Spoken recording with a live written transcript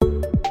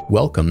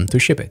Welcome to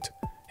Ship It,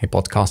 a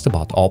podcast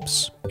about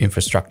ops,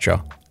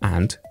 infrastructure,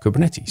 and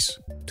Kubernetes.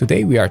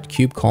 Today we are at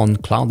KubeCon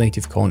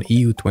CloudNativeCon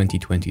EU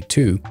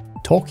 2022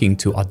 talking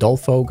to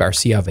Adolfo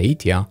García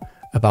Veytia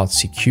about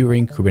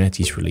securing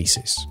Kubernetes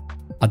releases.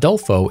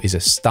 Adolfo is a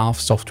staff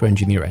software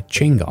engineer at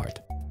Chainguard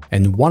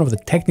and one of the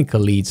technical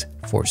leads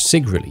for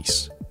SIG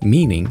release,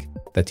 meaning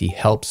that he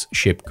helps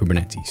ship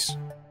Kubernetes.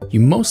 You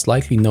most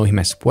likely know him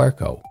as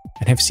Puerco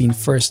and have seen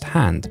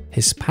firsthand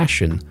his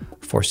passion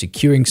for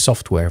securing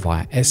software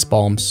via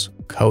SBOMs,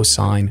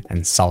 cosign,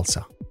 and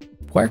SLSA.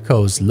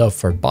 Puerco's love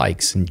for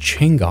bikes and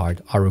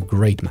Chainguard are a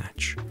great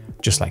match,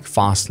 just like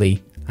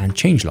Fastly and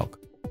Changelog.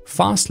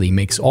 Fastly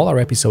makes all our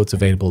episodes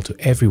available to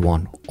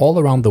everyone all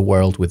around the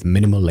world with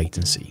minimal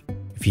latency.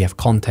 If you have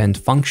content,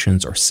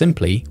 functions, or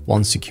simply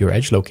want secure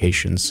edge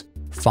locations,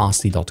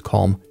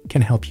 fastly.com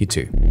can help you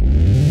too.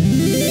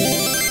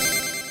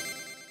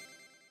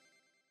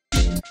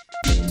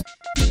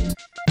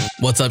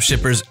 What's up,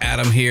 shippers?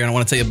 Adam here, and I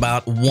want to tell you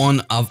about one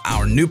of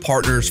our new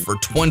partners for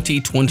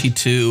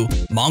 2022,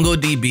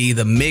 MongoDB,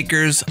 the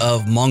makers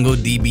of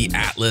MongoDB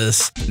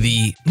Atlas,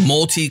 the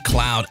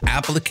multi-cloud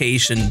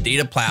application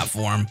data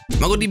platform.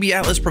 MongoDB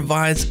Atlas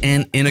provides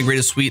an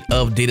integrated suite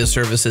of data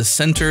services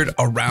centered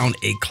around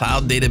a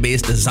cloud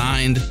database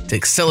designed to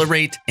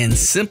accelerate and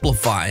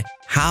simplify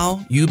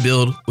how you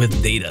build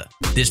with data.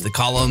 Ditch the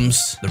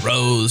columns, the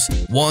rows,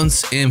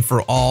 once and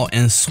for all,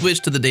 and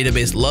switch to the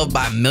database loved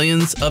by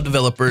millions of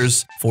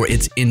developers for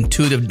its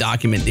intuitive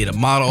document data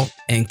model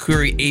and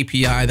query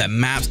API that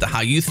maps to how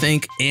you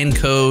think and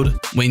code.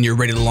 When you're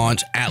ready to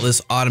launch,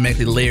 Atlas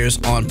automatically layers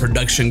on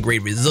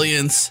production-grade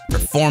resilience,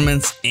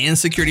 performance, and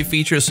security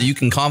features so you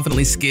can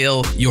confidently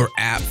scale your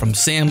app from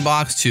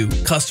sandbox to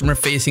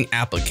customer-facing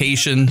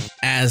application.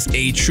 As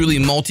a truly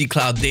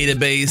multi-cloud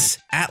database,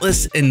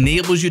 Atlas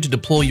enables you to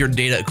deploy your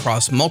data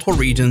across multiple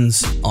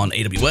regions on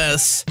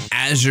AWS,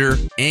 Azure,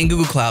 and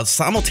Google Cloud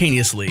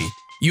simultaneously.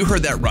 You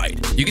heard that right.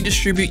 You can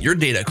distribute your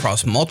data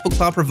across multiple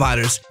cloud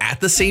providers at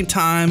the same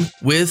time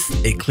with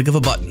a click of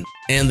a button.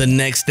 And the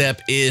next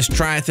step is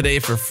try it today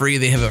for free.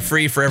 They have a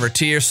free forever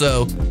tier,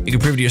 so you can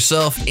prove to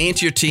yourself and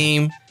to your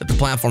team that the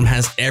platform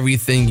has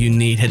everything you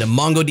need. Head to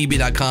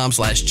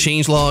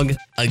mongodb.com/changelog.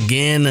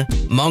 Again,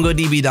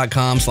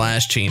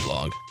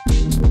 mongodb.com/changelog.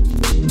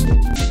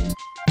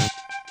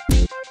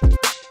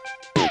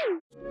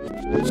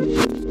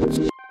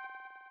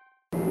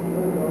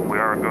 We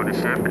are going to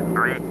ship in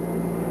 3, 2,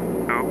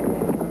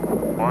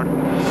 1.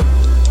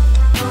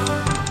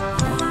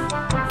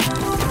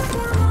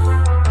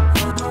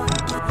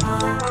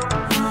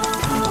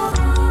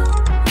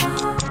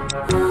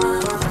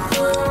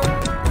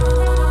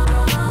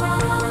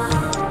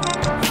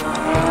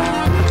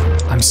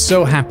 I'm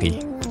so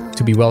happy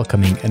to be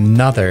welcoming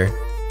another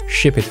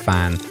Ship It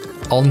fan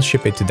on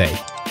Ship It today.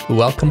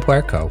 Welcome,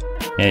 Puerco.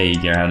 Hey,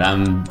 Gerard.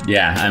 I'm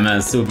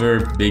a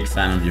super big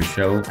fan of your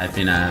show. I've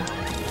been a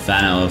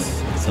fan of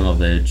some of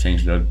the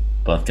Changelog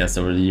podcasts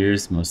over the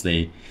years,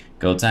 mostly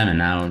Go Time, and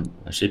now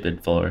a Ship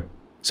It follower.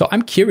 So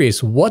I'm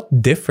curious,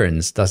 what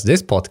difference does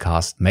this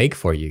podcast make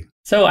for you?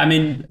 So,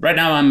 right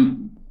now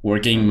I'm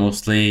working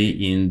mostly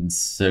in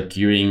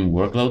securing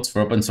workloads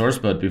for open source,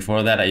 but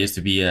before that I used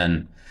to be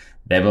an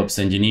DevOps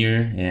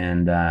engineer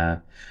and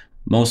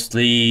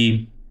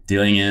mostly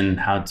dealing in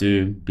how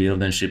to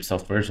build and ship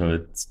software. So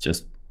it's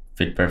just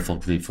fit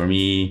perfectly for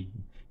me,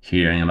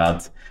 hearing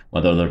about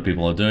what other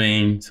people are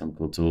doing, some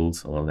cool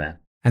tools, all of that.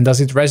 And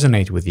does it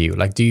resonate with you?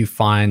 Like, do you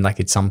find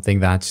like it's something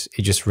that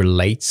it just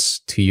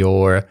relates to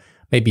your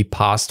maybe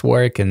past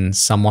work and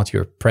somewhat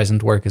your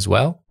present work as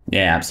well?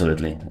 Yeah,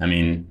 absolutely.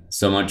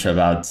 So much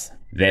about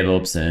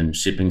DevOps and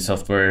shipping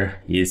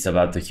software is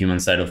about the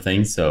human side of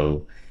things.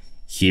 So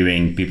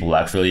hearing people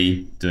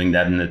actually doing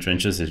that in the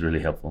trenches is really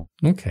helpful.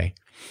 Okay.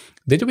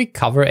 Did we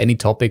cover any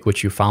topic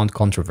which you found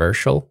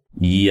controversial?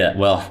 Yeah,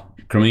 well,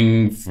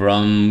 coming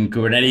from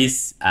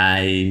Kubernetes,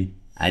 I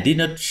did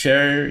not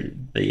share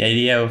the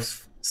idea of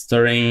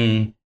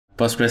storing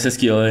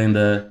PostgreSQL in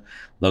the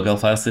local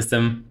file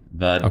system,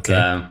 but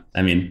okay.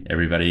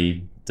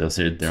 Everybody does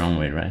it their own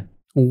way, right?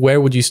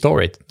 Where would you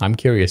store it? I'm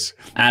curious.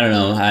 I don't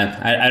know.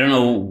 I don't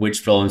know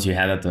which problems you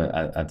had at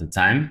the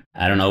time.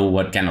 I don't know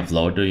what kind of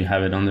load do you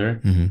have it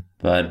under,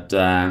 but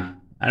I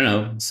don't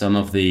know.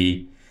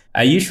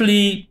 I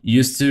usually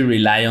used to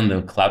rely on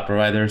the cloud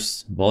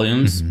providers'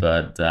 volumes,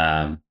 but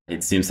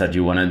it seems that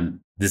you want to.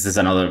 This is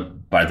another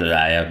part that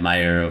I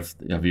admire of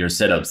your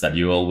setups, that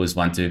you always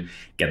want to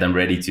get them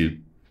ready to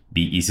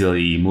be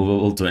easily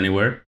movable to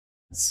anywhere.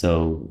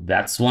 So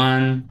that's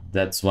one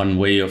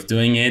way of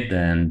doing it,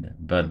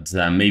 but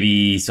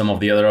maybe some of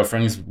the other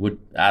offerings would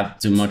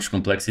add too much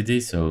complexity,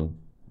 so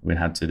we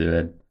had to do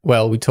it.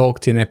 Well, we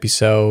talked in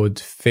episode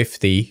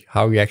 50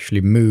 how we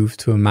actually moved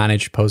to a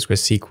managed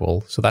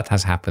PostgreSQL, so that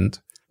has happened.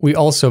 We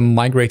also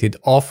migrated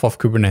off of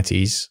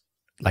Kubernetes,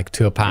 like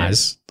to a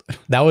PaaS. Yeah.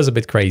 That was a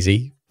bit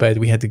crazy, but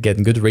we had to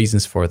get good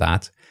reasons for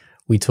that.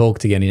 We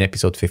talked again in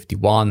episode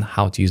 51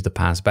 how to use the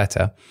PaaS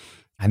better.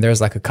 And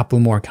there's like a couple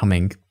more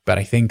coming, but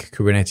I think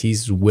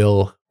Kubernetes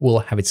will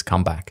have its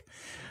comeback.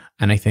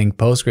 And I think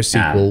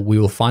PostgreSQL, we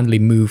will finally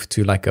move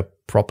to like a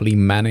properly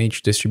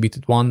managed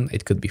distributed one.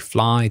 It could be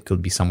Fly, it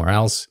could be somewhere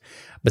else,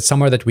 but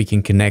somewhere that we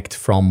can connect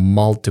from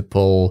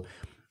multiple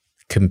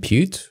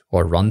compute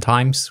or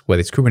runtimes, whether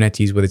it's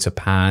Kubernetes, whether it's a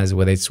PaaS,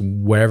 whether it's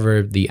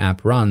wherever the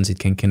app runs, it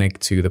can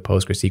connect to the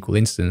PostgreSQL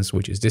instance,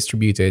 which is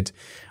distributed,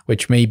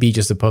 which may be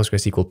just a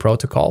PostgreSQL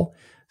protocol.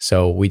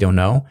 So we don't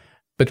know.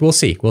 But we'll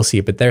see.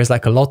 But there's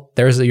like a lot.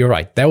 You're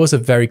right. That was a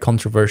very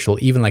controversial,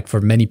 even like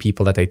for many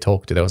people that I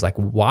talked to, that was like,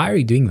 why are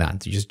you doing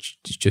that? You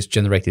just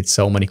generated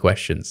so many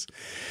questions.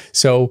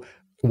 So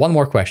one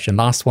more question,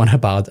 last one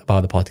about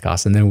the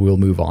podcast, and then we'll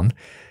move on.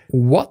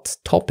 What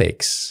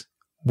topics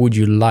would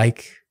you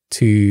like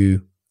to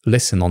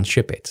listen on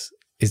Ship It?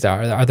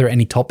 Are there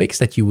any topics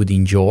that you would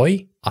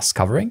enjoy us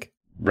covering?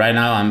 Right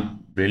now,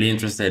 I'm really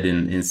interested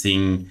in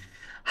seeing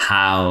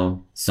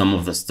how some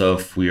of the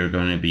stuff we are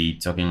going to be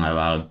talking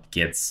about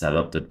gets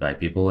adopted by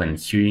people and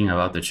hearing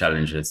about the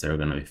challenges they're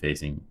going to be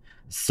facing.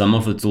 Some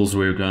of the tools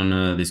we're going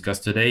to discuss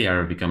today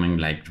are becoming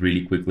like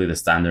really quickly the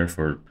standard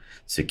for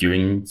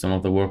securing some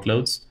of the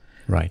workloads.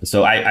 Right.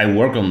 So I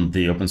work on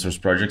the open source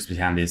projects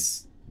behind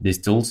these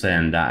tools,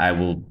 and I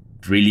will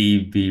really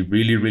be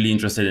really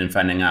interested in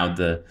finding out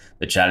the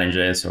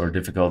challenges or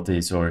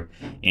difficulties or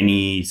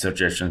any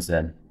suggestions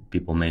that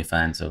people may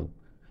find. So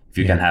if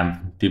you can have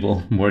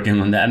people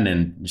working on that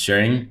and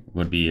sharing,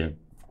 would be a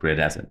great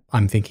asset.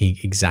 I'm thinking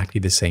exactly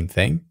the same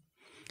thing.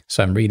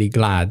 So I'm really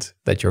glad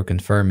that you're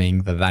confirming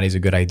that is a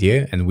good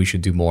idea and we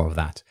should do more of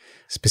that.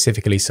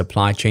 Specifically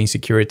supply chain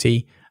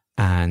security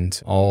and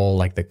all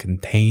like the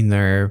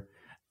container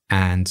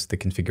and the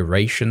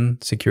configuration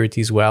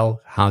security as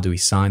well. How do we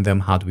sign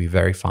them? How do we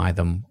verify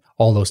them?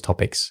 All those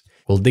topics.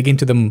 We'll dig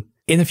into them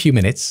in a few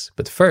minutes.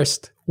 But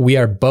first, we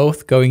are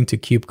both going to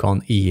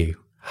KubeCon EU.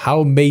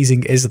 How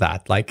amazing is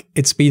that? Like,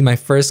 it's been my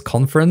first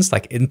conference,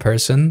 like in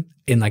person,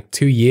 in like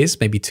 2 years,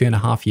 maybe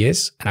 2.5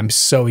 years. And I'm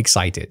so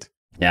excited.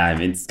 Yeah, I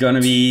mean, it's going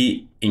to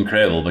be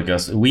incredible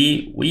because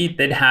we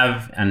did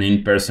have an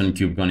in-person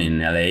KubeCon in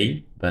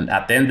LA, but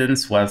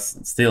attendance was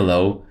still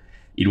low.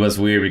 It was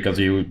weird because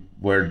you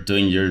were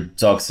doing your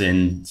talks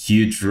in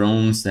huge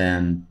rooms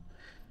and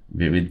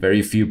with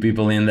very few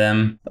people in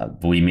them.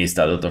 But we missed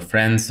a lot of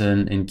friends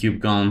in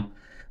KubeCon.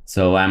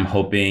 So I'm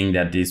hoping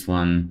that this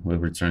one will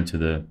return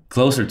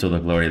closer to the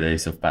glory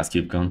days of past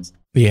KubeCons.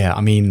 Yeah,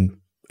 I mean,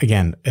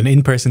 again, an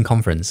in-person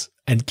conference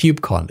and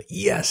KubeCon.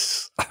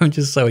 Yes, I'm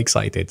just so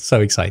excited.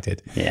 So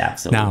excited. Yeah,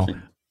 absolutely.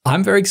 Now,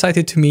 I'm very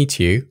excited to meet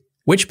you.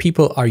 Which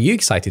people are you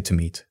excited to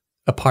meet?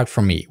 Apart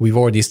from me, we've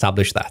already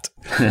established that.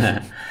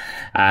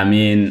 I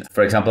mean,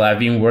 for example, I've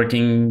been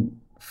working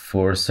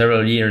for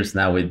several years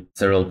now with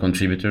several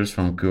contributors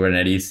from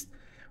Kubernetes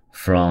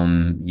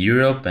from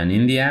Europe and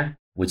India,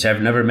 which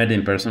I've never met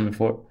in person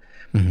before.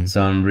 Mm-hmm.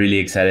 So I'm really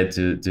excited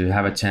to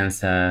have a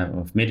chance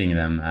of meeting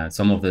them.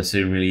 Some of the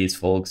release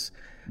folks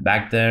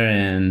back there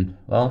and,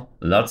 well,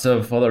 lots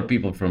of other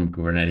people from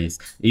Kubernetes.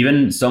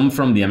 Even some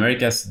from the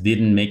Americas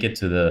didn't make it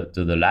to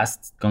the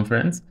last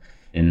conference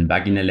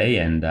back in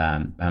LA, and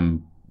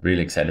I'm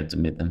really excited to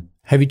meet them.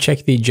 Have you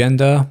checked the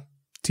agenda?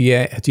 Do you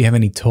have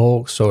any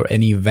talks or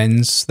any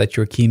events that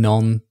you're keen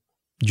on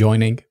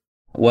joining?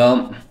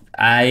 Well,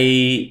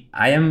 I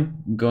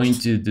am going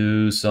to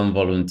do some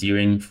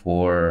volunteering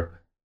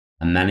for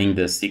manning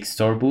the SIG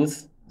store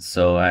booth.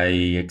 So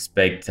I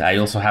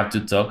also have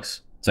 2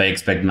 talks. So I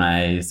expect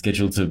my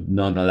schedule to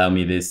not allow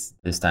me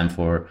this time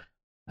for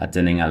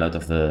attending a lot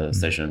of the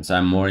sessions. So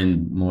I'm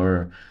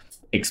more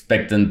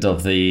expectant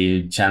of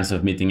the chance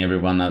of meeting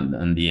everyone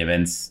on the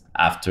events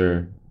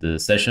after the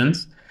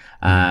sessions.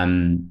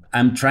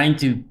 I'm trying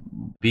to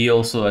be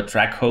also a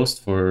track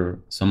host for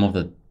some of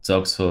the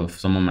talks of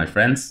some of my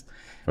friends,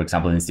 for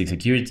example, in SIG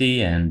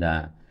security, and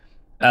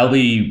I'll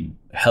be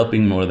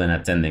helping more than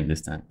attending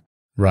this time.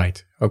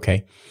 Right.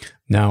 Okay.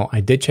 Now,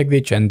 I did check the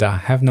agenda. I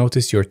have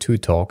noticed your 2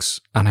 talks,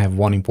 and I have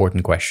one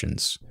important question.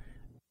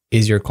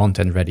 Is your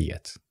content ready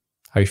yet?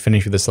 Are you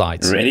finished with the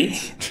slides? Ready?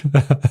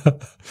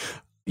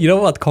 You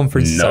know what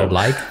conferences are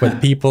like when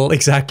people,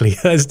 exactly,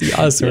 that's the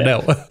answer.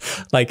 No.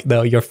 Like,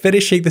 no, you're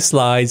finishing the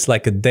slides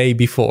like a day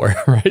before,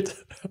 right?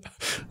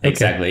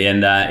 Exactly.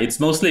 And it's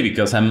mostly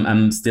because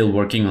I'm still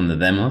working on the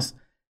demos.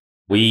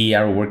 We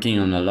are working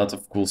on a lot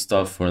of cool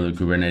stuff for the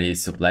Kubernetes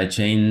supply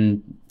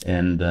chain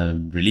and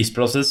the release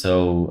process.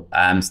 So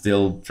I'm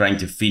still trying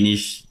to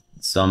finish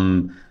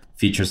some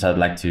features I'd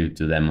like to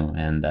demo.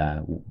 And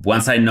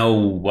once I know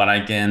what I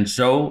can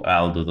show,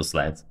 I'll do the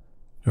slides.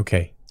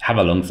 Okay. I have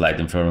a long flight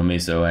in front of me,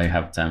 so I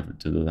have time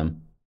to do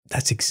them.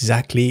 That's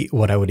exactly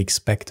what I would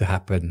expect to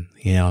happen.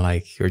 You know,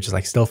 like you're just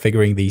like still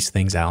figuring these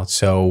things out.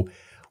 So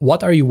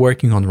what are you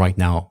working on right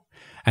now?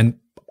 And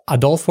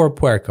Adolfo or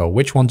Puerco,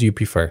 which one do you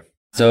prefer?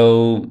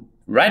 So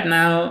right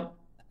now,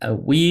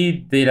 we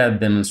did a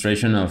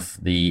demonstration of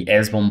the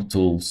SBOM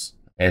tools.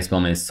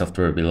 SBOM is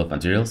software bill of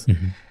materials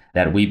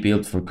that we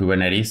built for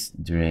Kubernetes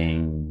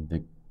during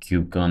the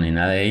KubeCon in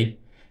LA.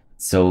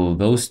 So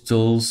those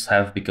tools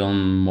have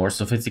become more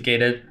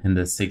sophisticated in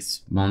the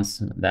 6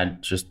 months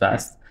that just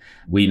passed.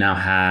 We now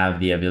have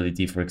the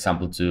ability, for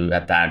example, to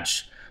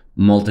attach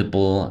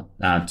multiple,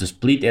 to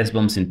split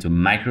SBOMs into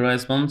micro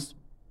SBOMs.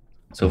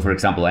 So for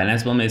example, an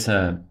SBOM is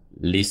a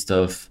list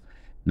of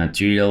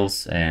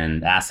materials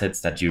and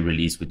assets that you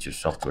release with your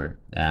software.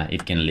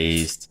 It can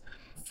list,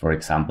 for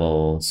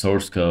example,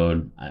 source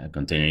code,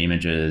 container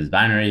images,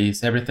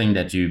 binaries, everything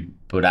that you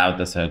put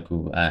out as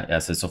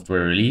a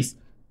software release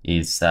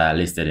is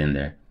listed in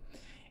there.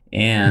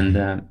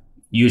 And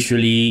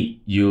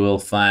usually you will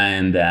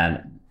find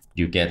that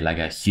you get like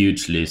a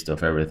huge list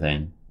of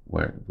everything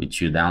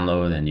which you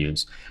download and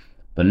use.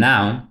 But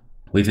now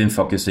we've been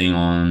focusing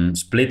on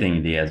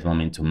splitting the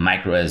SBOM into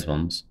micro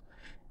SBOMs,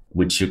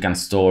 which you can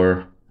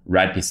store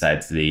right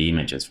beside the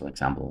images, for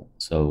example.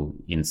 So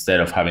instead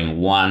of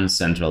having one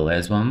central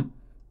SBOM,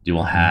 you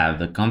will have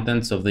the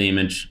contents of the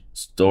image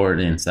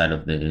stored inside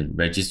of the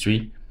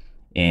registry.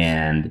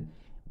 And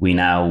we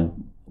now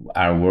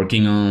are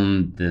working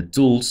on the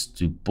tools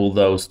to pull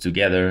those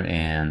together,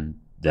 and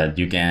that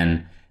you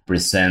can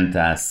present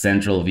a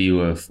central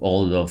view of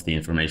all of the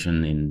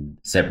information in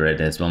separate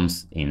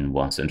SBOMs in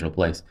one central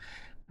place.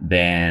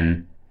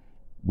 Then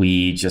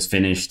we just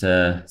finished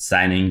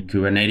signing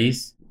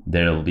Kubernetes.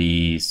 There will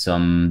be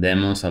some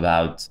demos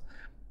about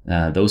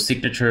those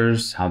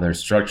signatures, how they're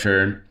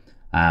structured,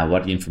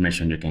 what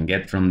information you can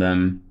get from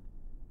them.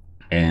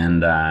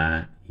 And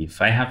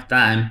if I have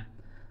time,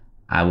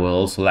 I will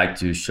also like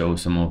to show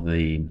some of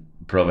the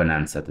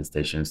provenance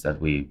attestations that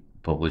we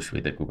publish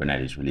with the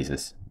Kubernetes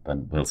releases, but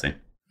we'll see.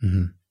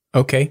 Mm-hmm.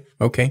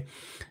 Okay.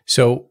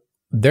 So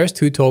there's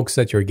 2 talks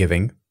that you're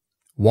giving.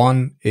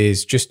 One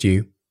is just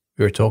you.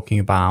 You're talking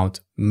about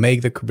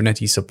make the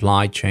Kubernetes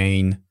supply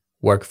chain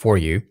work for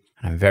you.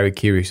 And I'm very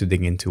curious to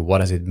dig into what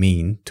does it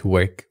mean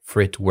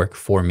for it to work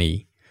for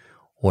me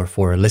or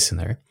for a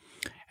listener.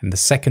 And the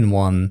second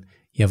one,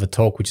 you have a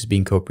talk which is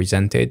being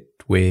co-presented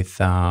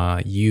with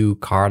you,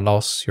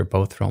 Carlos. You're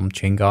both from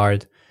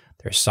Chainguard.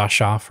 There's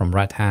Sasha from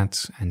Red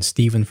Hat and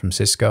Steven from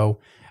Cisco.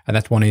 And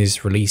that one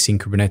is releasing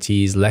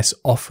Kubernetes less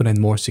often and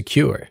more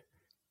secure.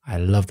 I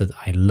love that.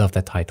 I love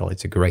that title.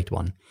 It's a great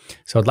one.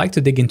 So I'd like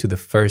to dig into the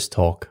first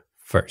talk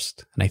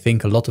first. And I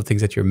think a lot of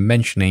things that you're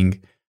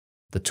mentioning,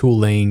 the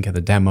tooling and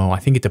the demo, I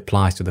think it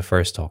applies to the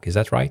first talk. Is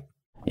that right?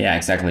 Yeah,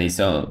 exactly.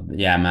 So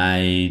yeah,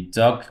 my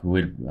talk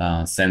would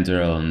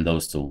center on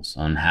those tools,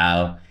 on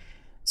how.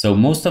 So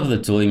most of the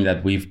tooling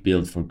that we've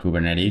built for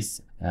Kubernetes,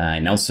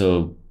 and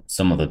also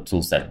some of the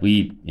tools that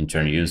we in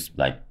turn use,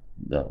 like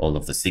all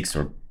of the 6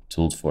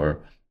 tools for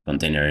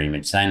container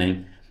image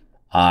signing,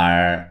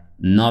 are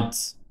not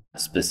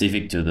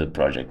specific to the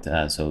project.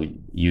 So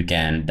you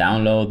can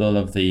download all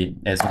of the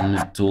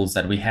SBOM tools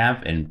that we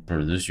have and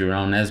produce your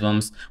own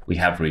SBOMs. We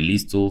have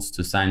release tools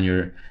to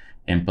sign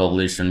and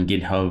publish on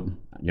GitHub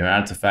your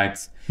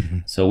artifacts. Mm-hmm.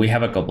 So we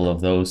have a couple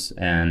of those,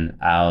 and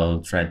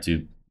I'll try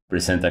to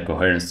present a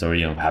coherent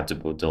story of how to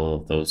put all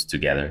of those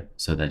together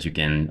so that you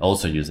can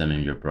also use them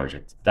in your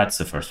project. That's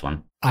the first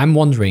one. I'm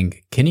wondering,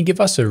 can you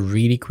give us a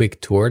really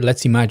quick tour?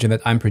 Let's imagine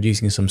that I'm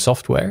producing some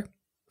software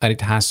and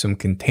it has some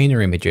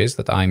container images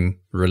that I'm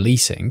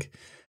releasing,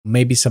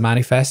 maybe some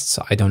manifests,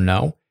 I don't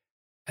know.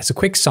 As a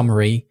quick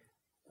summary,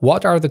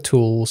 what are the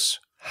tools?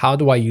 How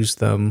do I use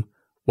them?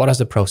 What does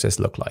the process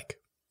look like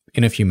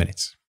in a few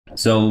minutes?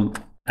 So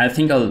I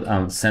think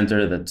I'll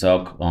center the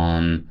talk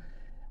on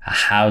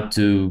how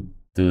to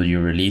do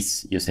your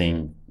release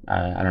using,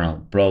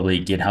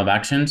 probably GitHub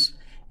Actions,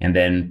 and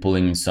then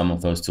pulling some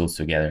of those tools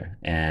together.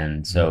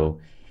 And so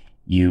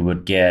you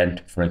would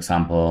get, for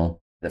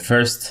example, the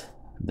first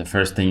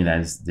thing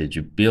that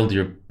you build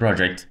your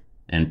project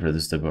and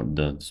produce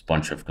the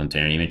bunch of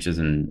container images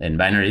and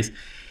binaries.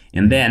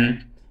 And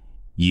then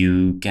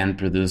you can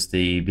produce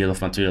the bill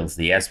of materials,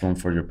 the SBOM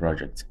for your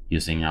project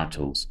using our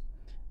tools.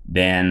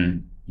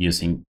 Then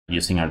using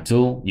our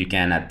tool, you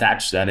can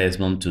attach that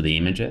SBOM to the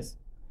images.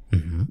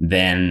 Mm-hmm.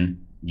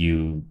 Then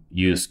you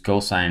use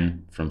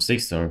cosign from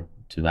Sigstore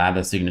to add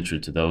a signature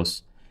to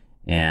those.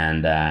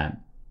 And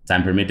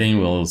time permitting,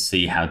 we'll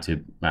see how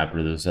to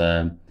produce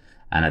an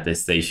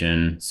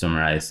attestation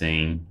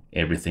summarizing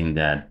everything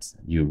that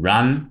you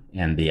run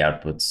and the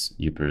outputs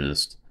you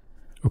produced.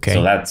 Okay.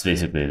 So that's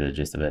basically the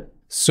gist of it.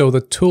 So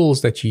the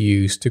tools that you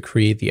use to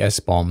create the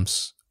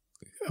SBOMs,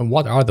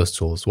 what are those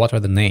tools? What are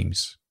the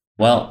names?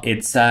 Well,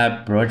 it's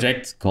a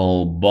project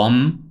called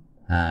BOM,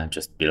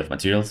 just bill of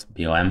materials,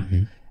 BOM.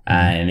 Mm-hmm.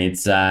 And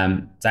it's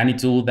a tiny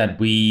tool that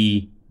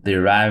we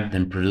derived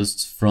and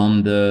produced from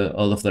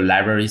all of the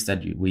libraries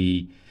that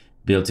we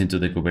built into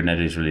the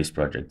Kubernetes release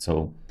project.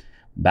 So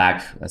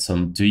back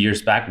 2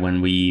 years back,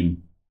 when we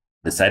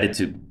decided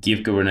to give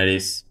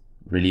Kubernetes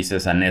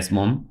releases an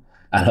SBOM,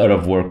 a lot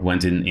of work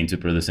went into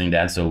producing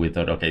that. So we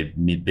thought, okay,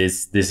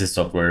 this is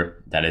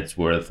software that it's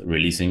worth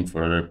releasing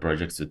for other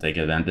projects to take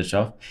advantage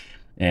of.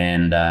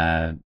 And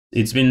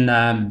it's been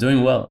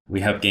doing well. We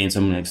have gained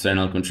some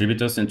external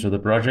contributors into the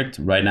project.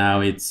 Right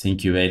now, it's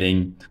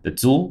incubating. The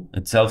tool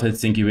itself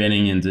is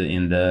incubating in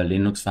the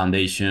Linux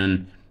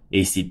Foundation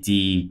ACT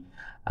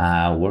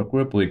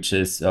workgroup, which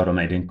is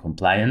automating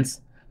compliance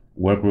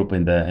workgroup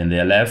in the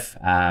LF.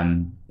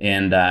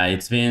 And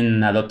it's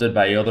been adopted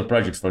by other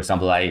projects. For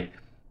example,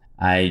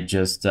 I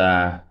just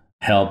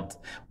helped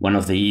one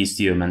of the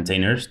Istio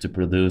maintainers to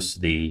produce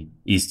the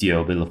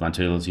Istio bill of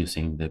materials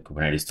using the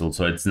Kubernetes tool.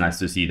 So it's nice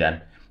to see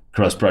that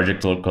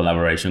cross-project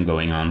collaboration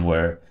going on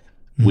where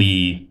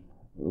we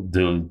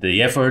do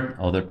the effort,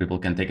 other people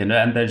can take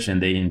advantage,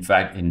 and they, in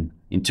fact, in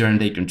turn,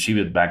 they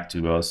contribute back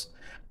to us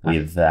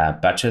with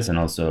patches and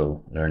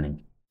also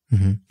learning.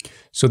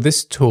 So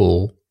this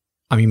tool,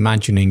 I'm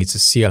imagining it's a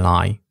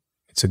CLI.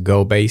 It's a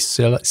Go-based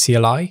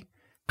CLI.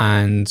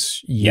 And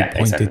you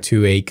pointed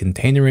to a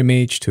container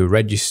image, to a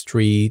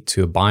registry,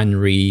 to a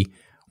binary.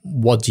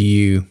 What do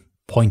you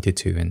point it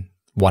to and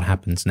what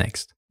happens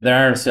next?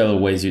 There are several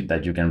ways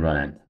that you can run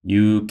it.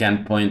 You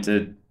can point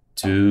it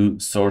to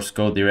source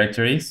code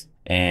directories,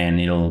 and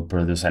it'll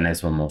produce an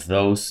SBOM of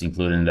those,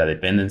 including the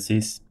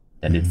dependencies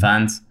that it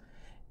finds.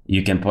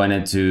 You can point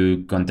it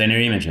to container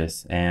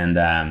images, and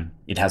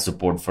it has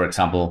support, for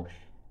example,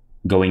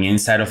 going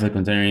inside of the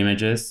container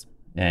images,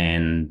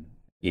 and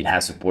it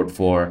has support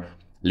for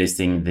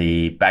listing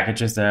the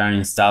packages that are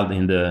installed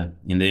in the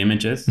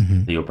images,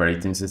 the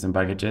operating system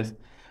packages.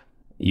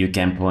 You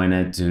can point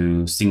it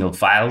to single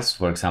files,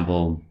 for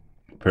example,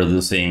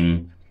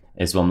 producing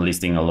SBOM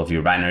listing all of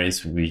your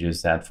binaries. We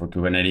use that for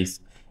Kubernetes.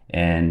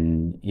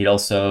 And it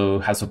also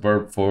has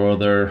support for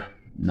other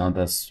not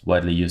as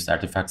widely used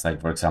artifacts, like,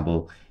 for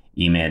example,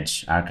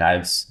 image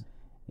archives.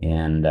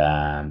 And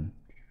I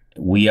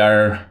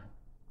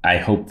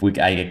hope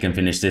I can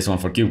finish this one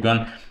for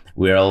KubeCon.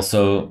 We are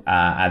also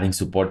adding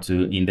support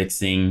to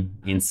indexing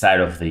inside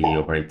of the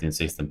operating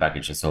system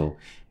packages. So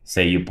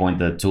say you point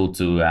the tool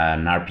to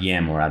an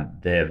RPM or a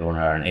dev or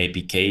an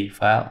APK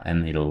file,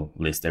 and it'll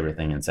list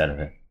everything inside of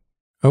it.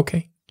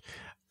 Okay.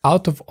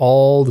 Out of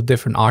all the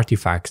different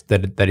artifacts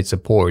that it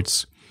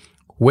supports,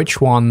 which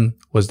one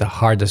was the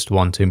hardest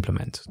one to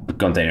implement?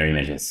 Container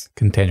images.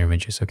 Container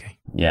images, okay.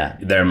 Yeah,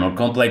 they're more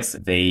complex.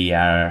 They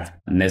are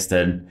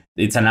nested.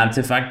 It's an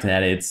artifact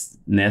that it's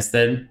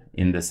nested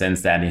in the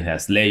sense that it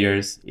has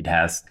layers. It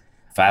has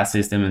file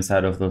system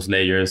inside of those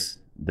layers.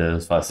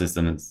 Those file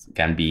systems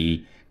can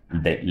be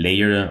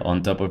layered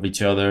on top of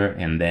each other.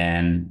 And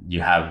then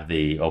you have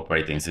the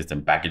operating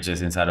system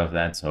packages inside of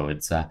that. So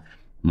it's a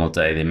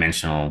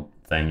multi-dimensional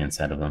thing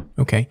inside of them.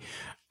 Okay.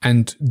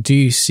 And do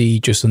you see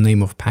just the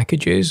name of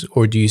packages,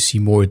 or do you see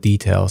more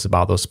details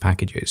about those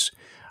packages?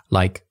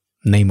 Like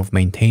name of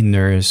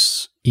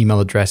maintainers, email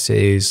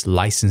addresses,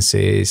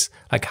 licenses?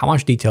 Like how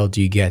much detail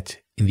do you get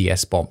in the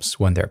SBOMs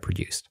when they're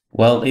produced?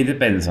 Well, it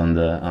depends on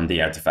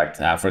the artifact.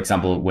 For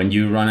example, when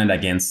you run it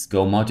against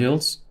Go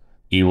modules,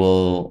 it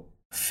will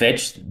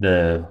fetch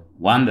the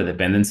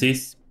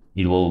dependencies.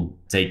 It will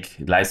take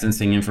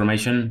licensing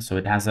information. So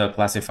it has a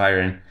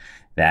classifier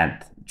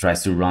that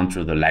tries to run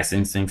through the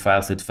licensing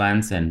files it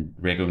finds and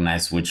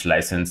recognize which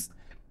license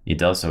it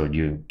does. So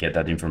you get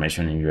that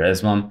information in your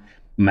SBOM.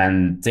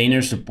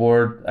 Maintainer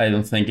support, I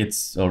don't think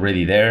it's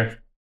already there.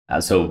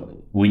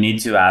 So we need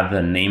to add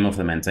the name of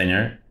the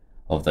maintainer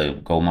of the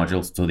Go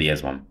modules to the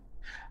SBOM.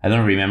 I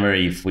don't remember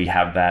if we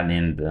have that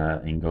in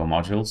Go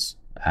modules.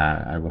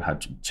 I will have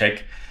to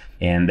check.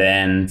 And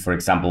then, for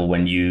example,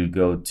 when you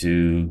go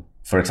into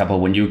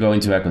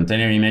a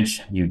container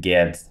image, you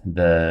get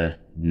the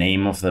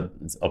name of the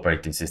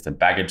operating system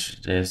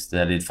packages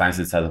that it finds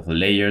inside of the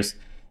layers.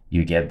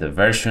 You get the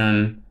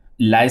version.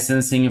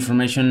 Licensing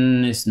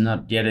information is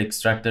not yet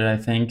extracted, I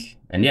think.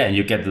 And yeah,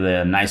 you get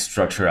the nice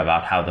structure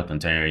about how the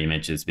container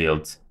image is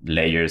built,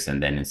 layers,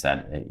 and then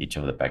inside each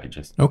of the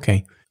packages.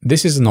 Okay.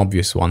 This is an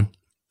obvious one,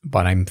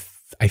 but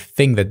I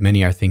think that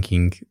many are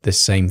thinking the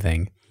same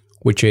thing,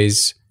 which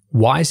is,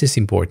 why is this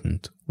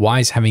important? Why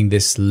is having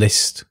this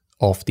list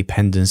of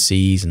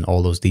dependencies and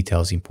all those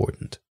details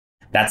important?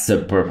 That's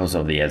the purpose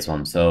of the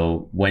SBOM.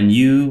 So when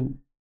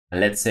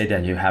let's say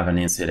that you have an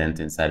incident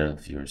inside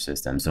of your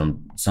system. So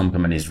some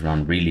companies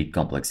run really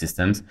complex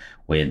systems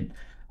with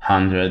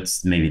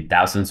hundreds, maybe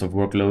thousands of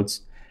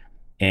workloads,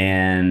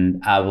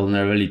 and a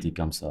vulnerability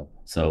comes up.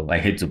 So I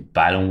hate to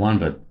pile on one,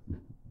 but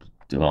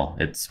well,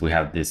 we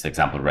have this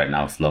example right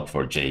now of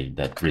Log4j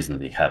that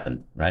recently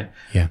happened, right?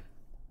 Yeah.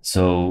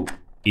 So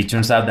it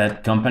turns out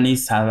that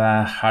companies have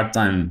a hard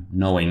time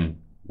knowing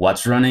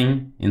what's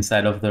running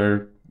inside of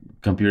their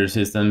computer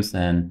systems,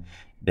 and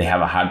they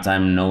have a hard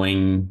time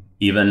knowing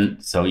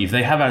if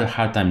they have a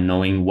hard time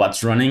knowing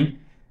what's running,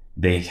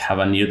 they have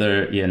an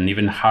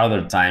even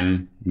harder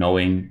time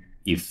knowing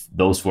if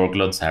those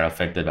workloads are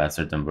affected by a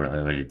certain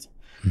vulnerability.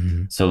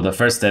 Mm-hmm. So the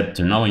first step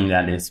to knowing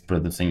that is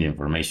producing the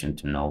information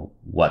to know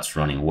what's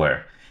running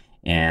where.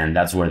 And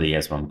that's where the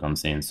SBOM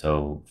comes in.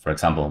 So for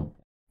example,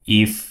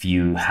 if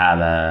you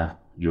had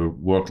your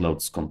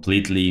workloads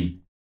completely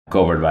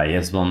covered by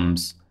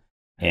SBOMs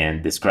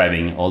and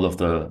describing all of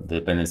the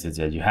dependencies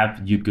that you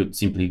have, you could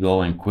simply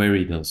go and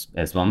query those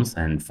SBOMs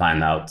and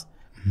find out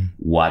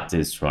what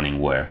is running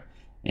where.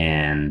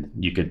 And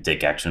you could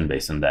take action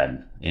based on that.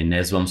 And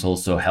SBOMs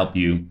also help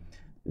you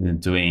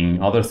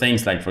doing other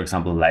things, like, for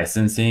example,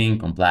 licensing,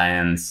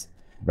 compliance.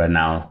 Right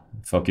now,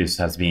 focus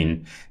has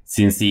been,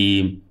 since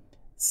the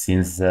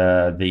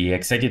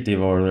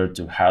executive order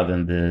to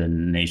harden the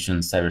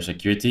nation's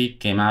cybersecurity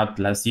came out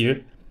last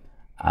year,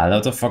 a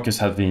lot of focus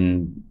has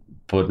been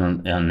put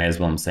on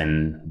SBOMs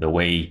and the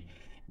way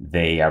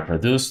they are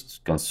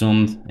produced,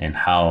 consumed, and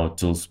how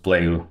tools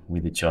play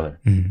with each other.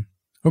 Mm-hmm.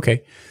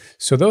 Okay.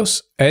 So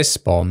those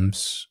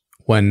SBOMs,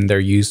 when they're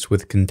used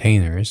with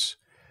containers,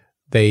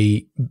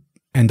 they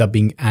end up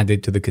being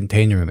added to the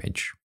container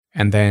image.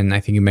 And then I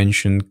think you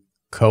mentioned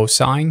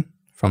cosign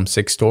from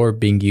Sigstore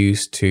being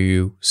used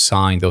to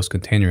sign those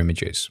container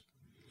images.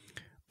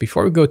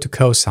 Before we go to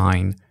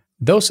cosign,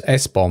 those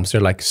SBOMs,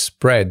 they're like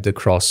spread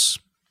across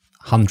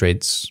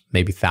hundreds,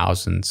 maybe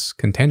thousands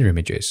container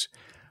images.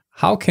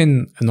 How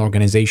can an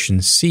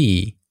organization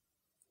see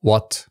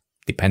what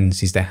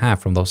dependencies they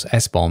have from those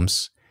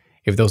SBOMs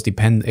if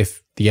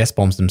the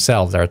SBOMs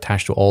themselves are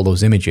attached to all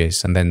those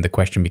images? And then the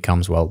question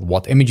becomes, well,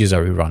 what images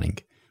are we running?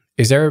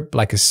 Is there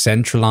like a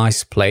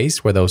centralized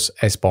place where those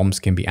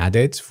SBOMs can be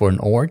added for an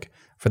org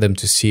for them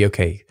to see,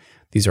 okay,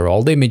 these are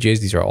all the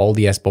images, these are all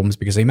the SBOMs?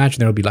 Because I imagine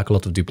there'll be like a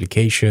lot of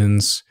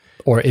duplications.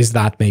 Or is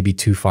that maybe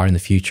too far in the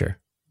future,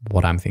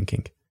 what I'm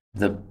thinking?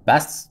 The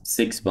past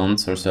 6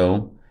 months or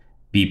so,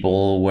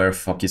 people were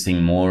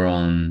focusing more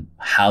on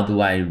how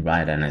do I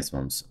write an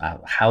SBOMs?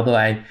 How do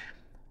I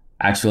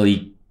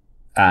actually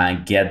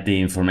get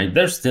the information?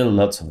 There's still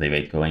lots of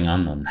debate going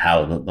on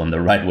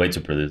the right way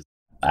to produce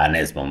an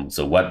SBOM.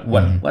 So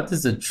what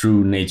is the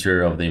true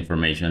nature of the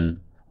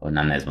information on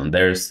an SBOM?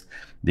 There's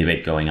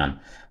debate going on.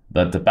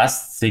 But the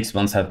past 6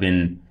 months have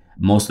been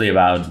mostly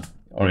about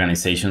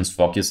organizations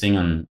focusing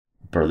on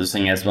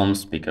producing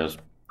SBOMs because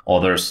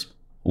others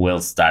will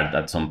start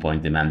at some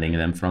point demanding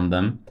them from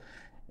them.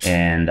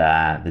 And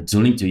the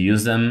tooling to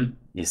use them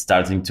is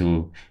starting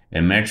to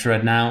emerge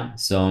right now.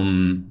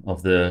 Some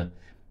of the,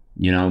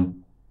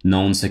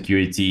 known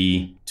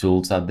security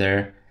tools out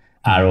there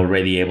are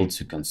already able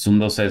to consume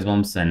those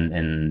SBOMs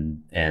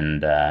and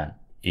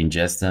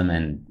ingest them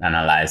and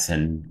analyze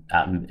and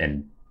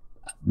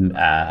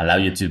allow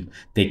you to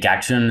take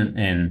action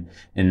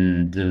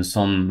and do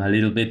a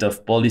little bit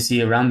of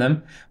policy around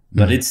them.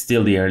 But it's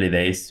still the early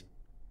days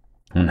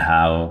on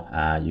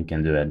how you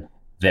can do it.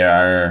 There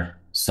are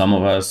some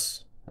of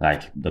us,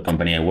 like the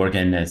company I work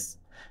in, it's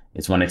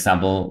one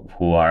example,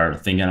 who are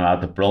thinking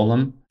about the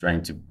problem,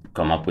 trying to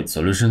come up with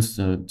solutions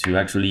to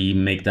actually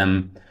make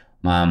them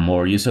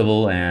more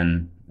usable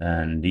and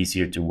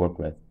easier to work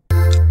with.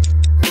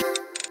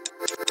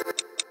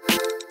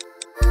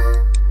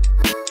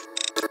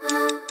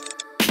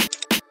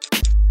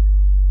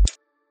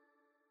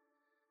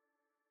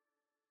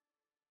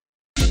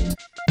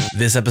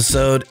 This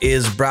episode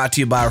is brought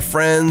to you by our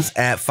friends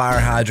at Fire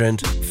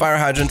Hydrant. Fire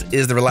Hydrant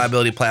is the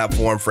reliability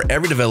platform for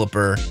every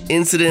developer.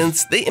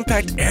 Incidents, they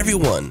impact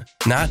everyone,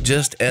 not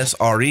just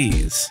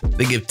SREs.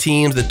 They give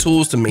teams the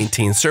tools to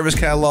maintain service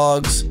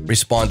catalogs,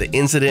 respond to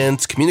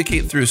incidents,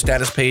 communicate through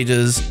status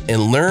pages,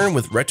 and learn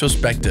with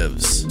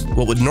retrospectives.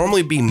 What would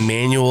normally be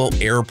manual,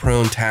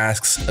 error-prone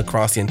tasks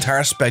across the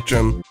entire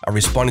spectrum of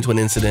responding to an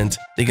incident,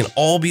 they can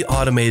all be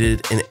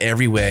automated in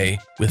every way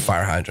with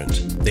Fire Hydrant.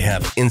 They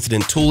have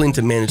incident tooling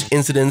to manage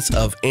incidents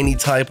of any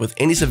type with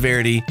any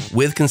severity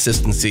with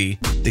consistency,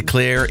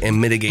 declare and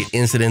mitigate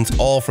incidents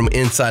all from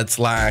inside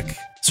Slack.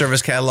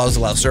 Service catalogs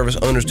allow service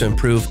owners to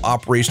improve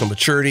operational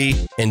maturity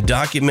and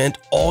document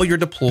all your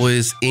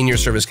deploys in your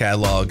service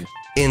catalog.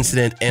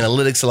 Incident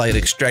analytics allow you to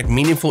extract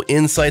meaningful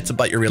insights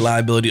about your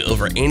reliability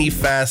over any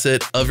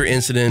facet of your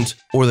incident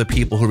or the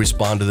people who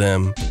respond to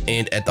them.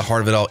 And at the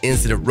heart of it all,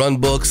 incident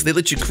runbooks. They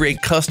let you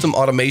create custom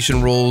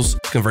automation rules,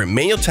 convert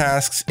manual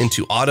tasks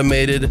into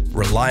automated,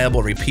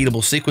 reliable,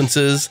 repeatable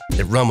sequences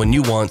that run when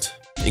you want.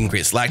 You can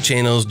create Slack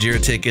channels,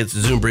 Jira tickets,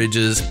 Zoom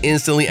bridges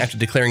instantly after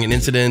declaring an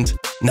incident.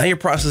 Now your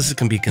processes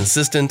can be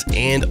consistent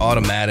and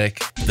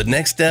automatic. The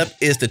next step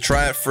is to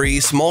try it free.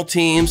 Small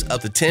teams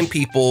up to 10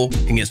 people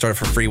can get started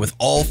for free with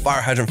all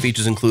Fire Hydrant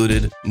features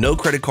included. No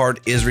credit card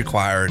is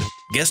required.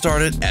 Get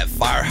started at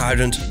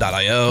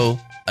firehydrant.io.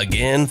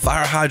 Again,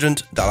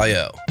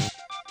 firehydrant.io.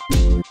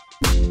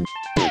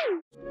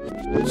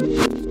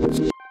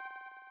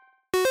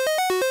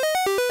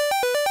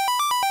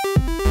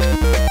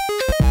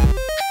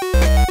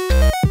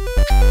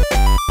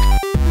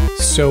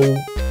 So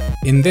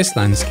in this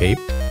landscape,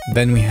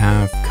 then we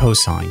have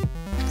cosign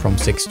from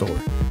Sigstore.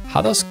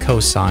 How does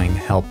cosign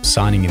help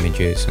signing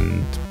images,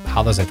 and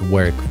how does it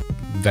work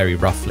very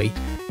roughly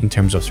in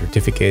terms of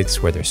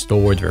certificates, where they're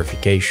stored,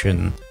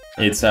 verification?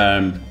 It's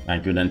a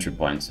good entry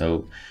point.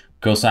 So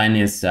cosign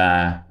is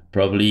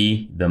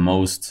probably the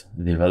most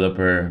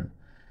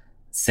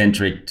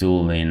developer-centric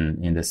tool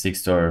in the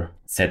Sigstore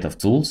set of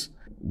tools.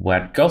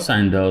 What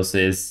cosign does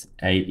is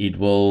it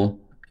will,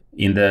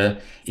 in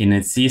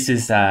its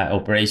thesis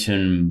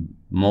operation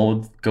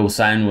mode,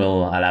 cosign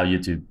will allow you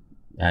to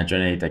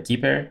generate a key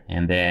pair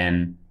and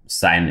then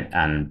sign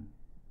and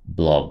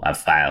blob a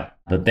file.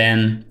 But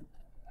then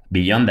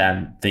beyond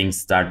that, things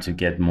start to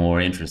get more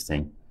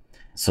interesting.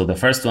 So the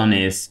first one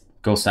is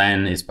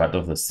cosign is part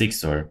of the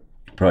Sigstore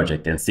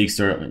project, and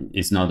Sigstore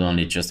is not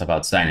only just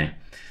about signing.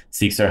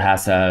 Sigstore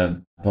has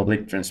a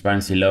public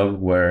transparency log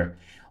where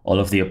all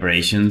of the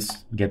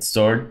operations get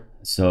stored.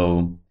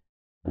 So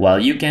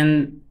while you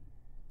can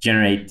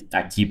generate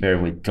a key pair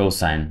with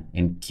cosign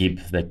and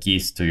keep the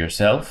keys to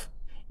yourself.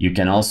 You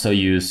can also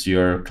use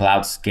your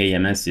cloud's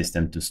KMS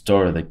system to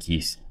store the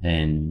keys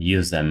and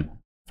use them.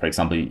 For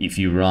example, if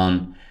you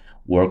run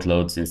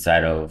workloads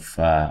inside of,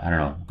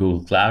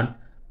 Google Cloud,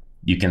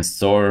 you can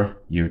store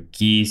your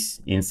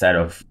keys inside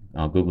of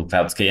Google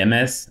Cloud's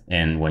KMS.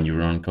 And when you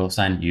run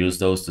cosign, use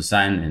those to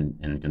sign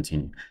and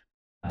continue.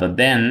 But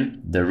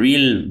then the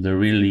really,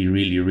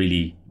 really,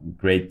 really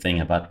great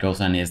thing about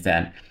cosign is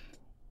that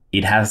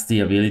it has the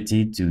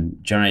ability to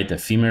generate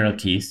ephemeral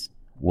keys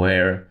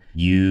where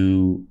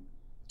you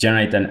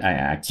generate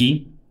a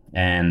key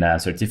and a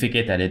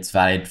certificate that it's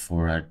valid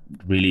for a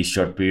really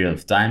short period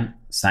of time,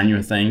 sign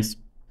your things,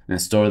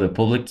 and store the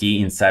public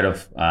key inside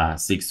of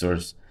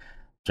Sigstore's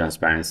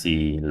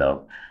transparency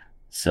log.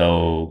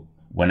 So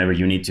whenever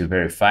you need to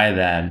verify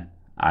that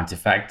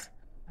artifact,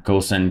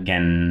 cosign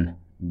can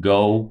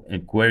go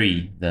and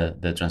query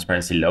the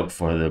transparency log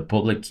for the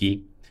public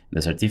key,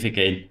 the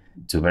certificate,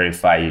 to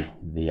verify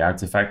the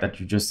artifact that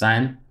you just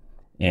signed.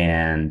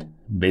 And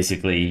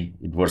basically,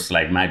 it works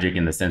like magic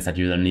in the sense that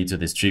you don't need to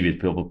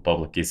distribute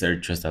public keys. They're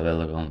just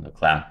available on the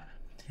cloud.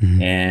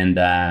 Mm-hmm.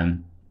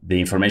 And the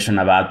information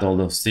about all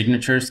those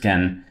signatures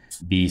can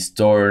be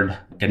stored,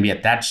 can be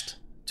attached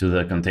to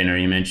the container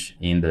image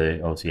in the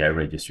OCI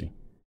registry.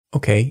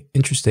 Okay,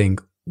 interesting.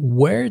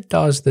 Where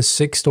does the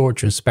Sigstore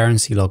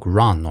transparency log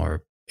run?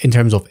 Or in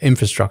terms of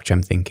infrastructure,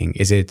 I'm thinking,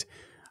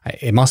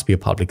 it must be a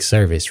public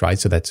service, right?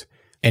 So that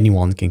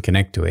anyone can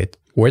connect to it.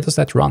 Where does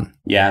that run?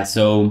 Yeah,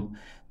 so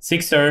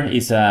Sigstore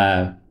is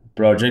a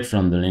project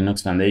from the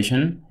Linux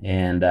Foundation,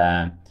 and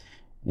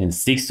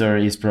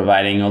Sigstore is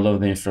providing all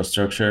of the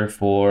infrastructure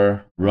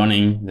for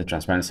running the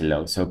transparency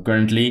log. So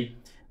currently,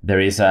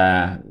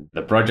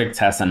 the project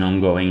has an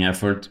ongoing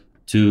effort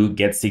to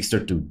get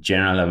Sigstore to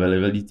general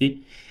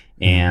availability,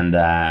 and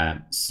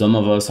some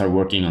of us are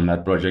working on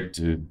that project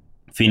to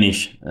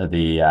finish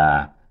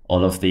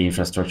all of the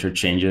infrastructure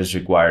changes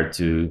required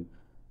to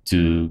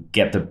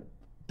get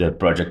the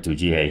project to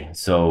GA.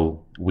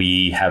 So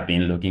we have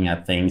been looking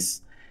at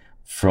things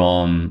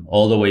from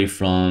all the way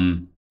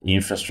from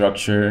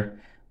infrastructure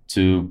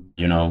to,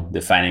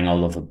 defining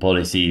all of the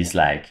policies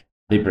like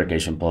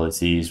deprecation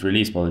policies,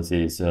 release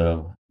policies.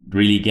 So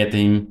really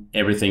getting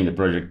everything the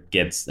project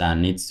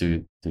needs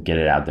to get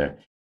it out there.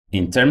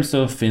 In terms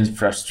of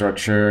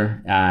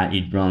infrastructure,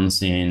 it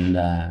runs in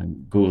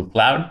Google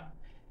Cloud,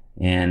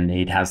 and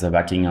it has the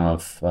backing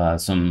of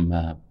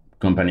some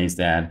companies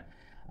that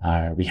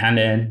are behind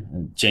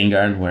it.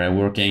 Chainguard, where I'm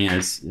working,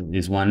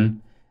 is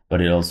one, but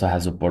it also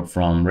has support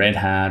from Red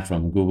Hat,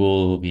 from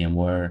Google,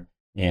 VMware,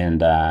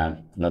 and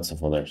lots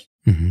of others.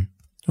 Mm-hmm.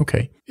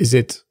 Okay. Is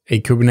it a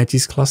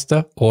Kubernetes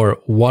cluster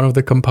or one of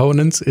the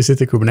components? Is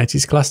it a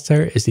Kubernetes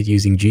cluster? Is it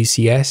using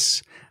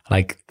GCS?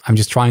 I'm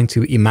just trying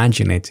to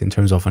imagine it in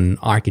terms of an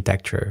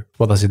architecture.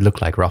 What does it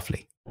look like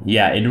roughly?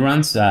 Yeah, it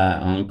runs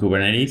on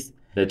Kubernetes.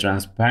 The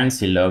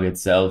transparency log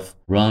itself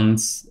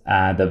runs,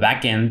 the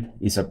backend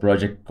is a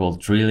project called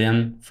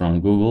Trillion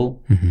from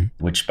Google, mm-hmm.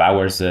 which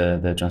powers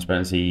the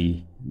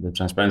transparency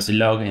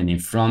log. And in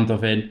front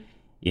of it,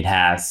 it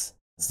has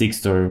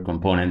Sigstore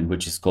component,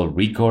 which is called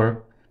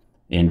Recore.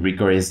 And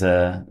Recore is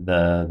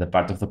the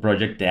part of the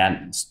project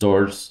that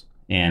stores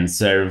and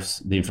serves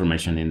the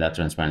information in that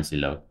transparency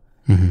log.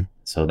 Mm-hmm.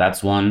 So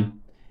that's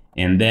one.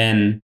 And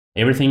then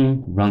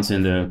everything runs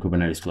in the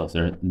Kubernetes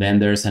cluster. Then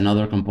there's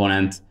another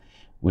component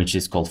which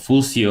is called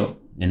Fulcio.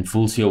 And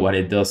Fulcio, what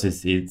it does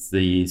is it's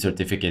the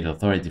certificate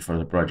authority for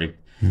the project.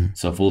 Mm.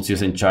 So Fulcio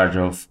is in charge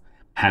of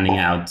handing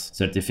out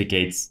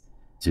certificates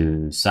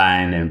to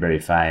sign and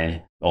verify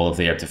all of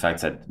the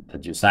artifacts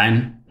that you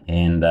sign.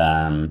 And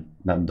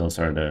those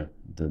are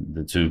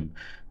the two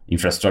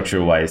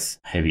infrastructure-wise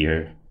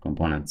heavier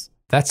components.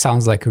 That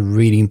sounds like a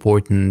really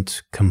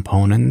important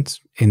component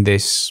in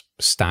this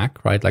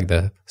stack, right? Like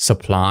the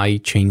supply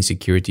chain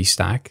security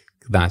stack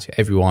that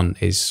everyone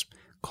is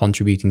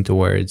contributing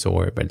towards,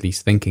 or at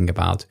least thinking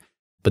about,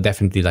 but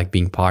definitely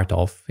being part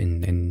of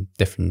in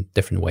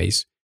different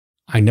ways.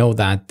 I know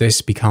that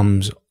this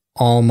becomes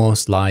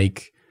almost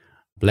like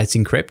Let's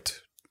Encrypt,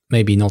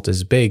 maybe not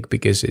as big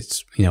because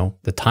it's,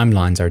 the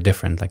timelines are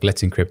different. Like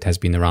Let's Encrypt has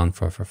been around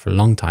for a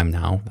long time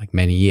now, like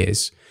many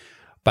years,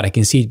 but I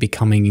can see it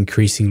becoming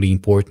increasingly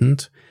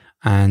important.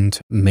 And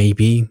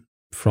maybe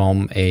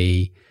from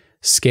a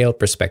scale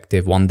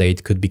perspective, one day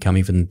it could become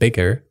even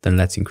bigger than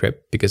Let's Encrypt,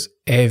 because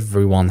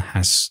everyone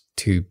has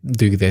to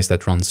do this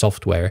that runs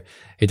software.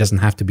 It doesn't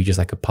have to be just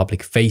like a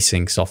public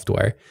facing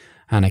software.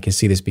 And I can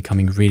see this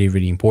becoming really,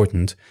 really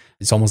important.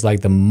 It's almost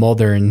like the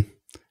modern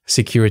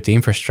security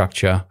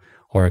infrastructure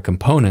or a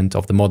component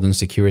of the modern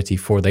security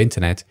for the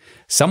internet.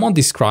 Someone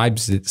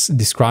described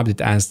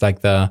it as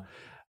like the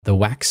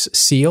wax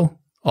seal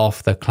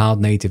of the cloud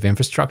native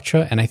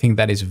infrastructure. And I think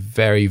that is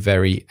very,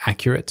 very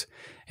accurate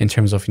in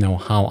terms of,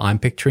 how I'm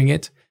picturing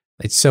it.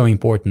 It's so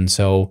important.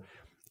 So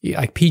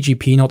like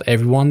PGP, not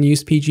everyone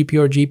used PGP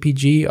or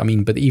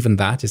GPG. But even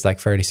that is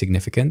fairly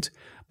significant.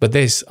 But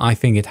this, I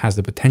think it has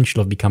the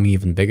potential of becoming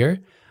even bigger.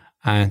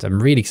 And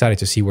I'm really excited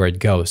to see where it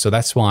goes. So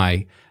that's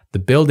why the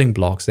building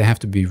blocks, they have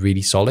to be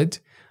really solid.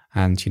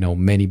 And,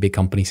 many big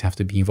companies have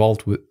to be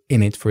involved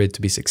in it for it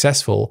to be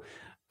successful.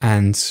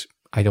 And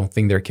I don't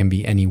think there can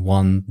be any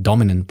one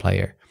dominant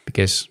player,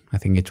 because I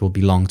think it will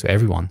belong to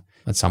everyone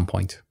at some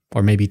point,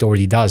 or maybe it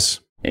already does.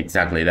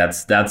 Exactly.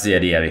 That's the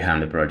idea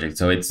behind the project.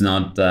 So it's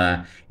not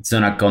a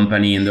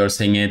company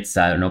endorsing it. It's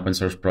an open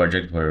source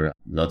project where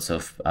lots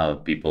of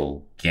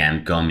people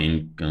can come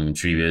in,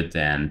 contribute,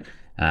 and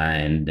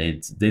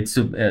it's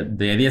the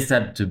idea is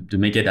that to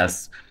make it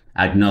as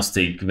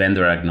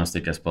vendor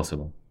agnostic as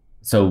possible.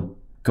 So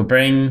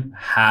comparing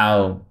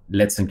how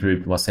Let's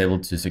Encrypt was able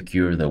to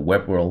secure the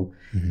web world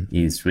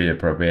is really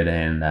appropriate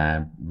and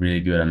a really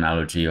good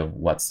analogy of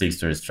what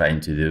Sigstr is trying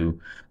to do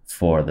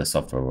for the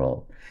software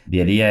world.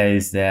 The idea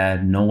is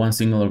that no one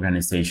single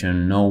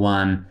organization, no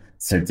one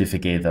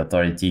certificate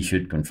authority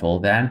should control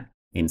that.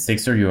 In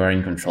Sigstr, you are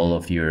in control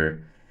of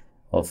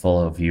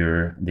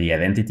the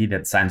identity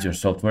that signs your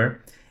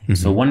software.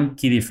 So one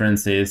key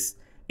difference is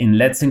in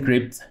Let's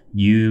Encrypt,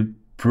 you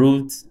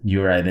proved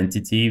your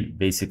identity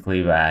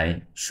basically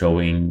by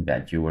showing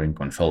that you were in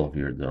control of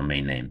your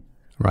domain name.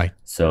 Right.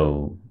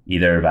 So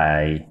either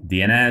by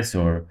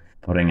DNS or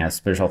putting a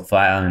special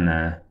file in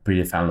a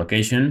predefined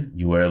location,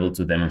 you were able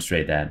to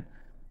demonstrate that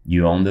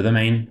you own the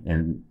domain,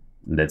 and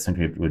Let's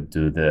Encrypt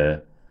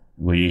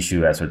would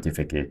issue a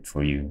certificate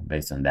for you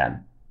based on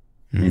that.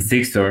 In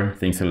Sigstr,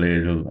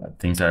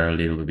 things are a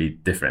little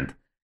bit different.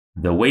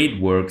 The way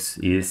it works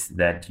is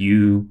that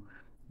you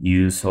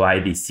use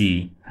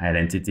OIDC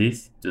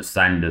identities to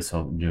sign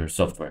your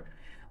software.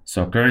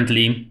 So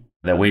currently,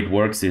 the way it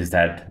works is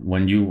that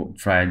when you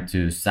try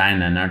to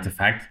sign an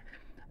artifact,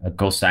 a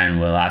cosign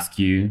will ask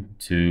you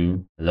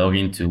to log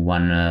into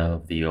one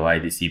of the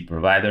OIDC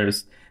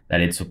providers that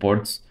it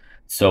supports.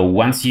 So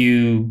once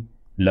you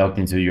logged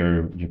into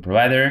your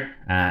provider,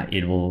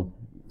 it will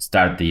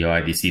start the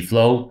OIDC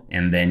flow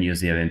and then use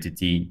the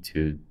identity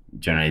to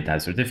generate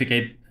that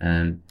certificate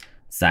and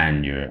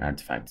sign your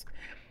artifact.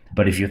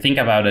 But if you think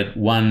about it,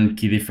 one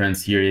key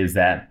difference here is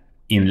that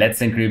in Let's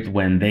Encrypt,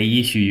 when they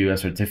issue you a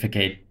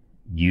certificate,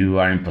 you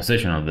are in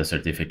possession of the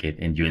certificate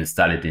and you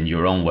install it in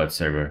your own web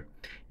server.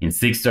 In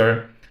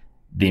Sigstr,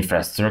 the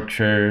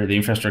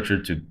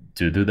infrastructure to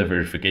do the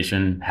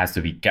verification has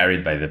to be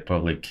carried by the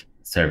public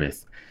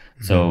service.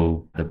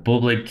 So the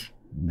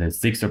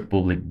Sigstr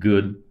public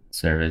good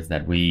service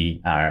that we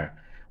are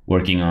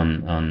working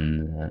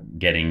on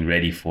getting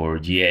ready for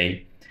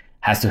GA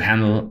has to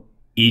handle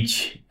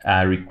each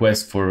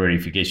request for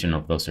verification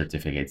of those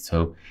certificates.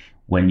 So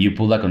when you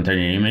pull a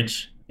container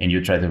image and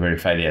you try to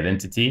verify the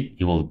identity,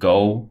 it will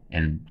go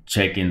and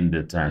check in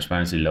the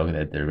transparency log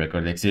that the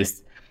record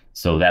exists.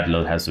 So that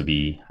load has to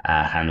be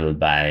handled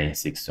by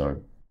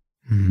Sigstr.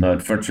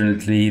 But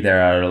fortunately,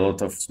 there are a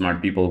lot of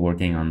smart people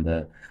working on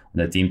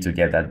the team to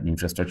get that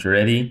infrastructure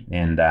ready.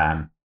 And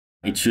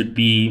it should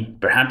be,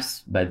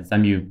 perhaps by the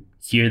time you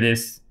hear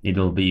this,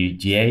 it'll be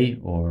GA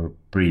or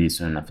pretty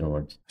soon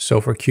afterwards.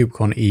 So for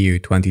KubeCon EU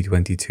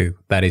 2022,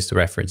 that is the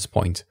reference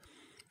point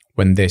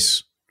when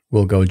this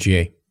will go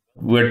GA.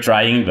 We're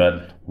trying,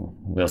 but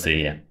we'll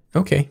see, yeah.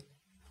 Okay,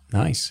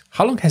 nice.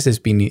 How long has this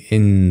been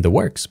in the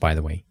works, by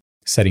the way?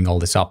 Setting all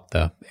this up,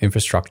 the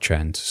infrastructure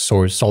and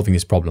solving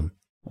this problem.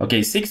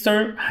 Okay,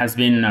 Sigstr has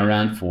been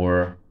around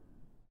for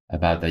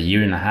about a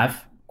year and a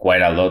half.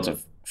 Quite a lot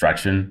of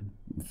traction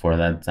for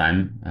that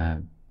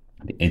time.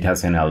 It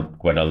has sent out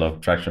quite a lot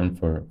of traction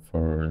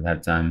for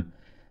that time.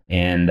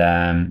 And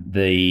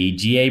the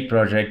GA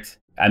project,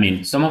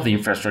 some of the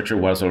infrastructure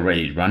was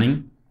already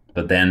running,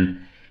 but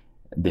then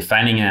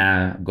defining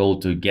a goal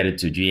to get it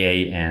to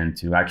GA and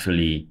to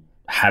actually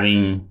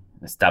having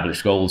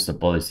established goals, the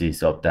policies,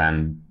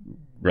 uptime,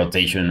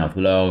 rotation of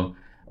log,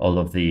 all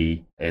of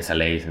the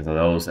SLAs,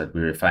 SLOs that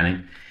we're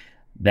refining,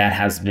 that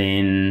has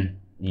been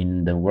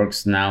in the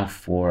works now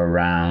for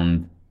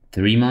around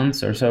 3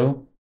 months or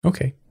so.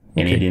 Okay.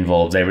 And it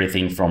involves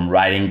everything from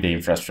writing the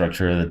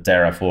infrastructure, the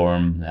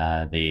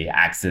Terraform, the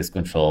access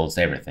controls,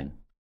 everything.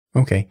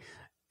 Okay.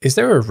 Is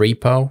there a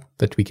repo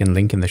that we can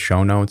link in the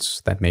show notes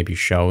that maybe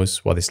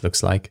shows what this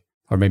looks like?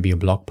 Or maybe a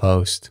blog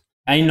post?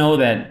 I know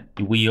that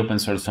we open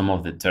source some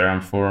of the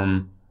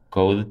Terraform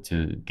code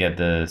to get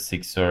the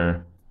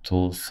Sigstr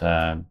tools.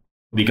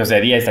 Because the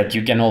idea is that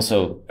you can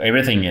also,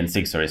 everything in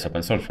Sigstr is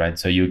open source, right?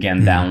 So you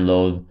can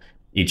download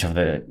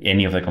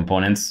any of the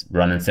components,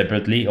 run them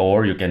separately,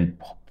 or you can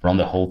run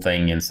the whole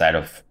thing inside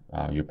of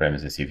your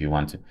premises if you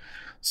want to.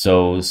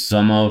 So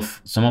some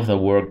of the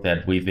work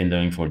that we've been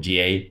doing for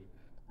GA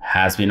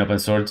has been open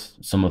source.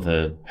 Some of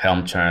the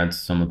Helm charts,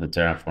 some of the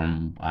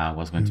Terraform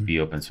was going to be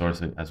open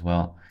source as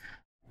well.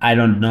 I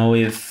don't know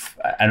if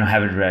I don't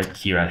have it right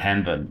here at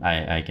hand, but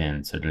I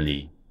can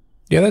certainly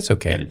that's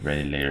okay. Get it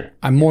ready later.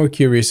 I'm more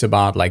curious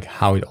about like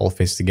how it all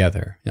fits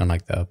together.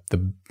 Like the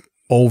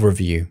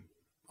overview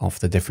of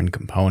the different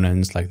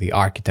components, like the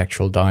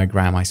architectural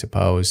diagram, I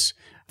suppose.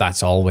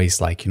 That's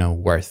always like,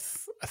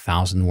 worth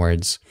 1,000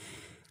 words.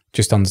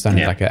 Just understand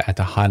it like at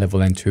a high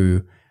level and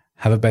to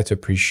have a better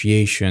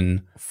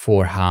appreciation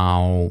for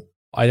how,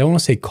 I don't want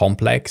to say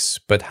complex,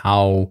 but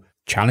how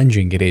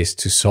challenging it is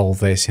to solve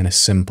this in a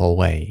simple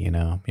way,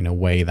 in a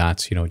way that,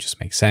 just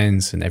makes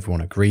sense and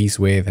everyone agrees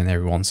with and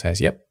everyone says,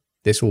 yep,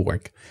 this will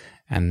work.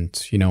 And,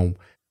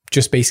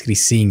 just basically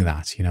seeing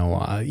that,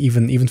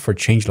 even for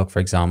changelog, for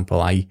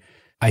example,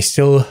 I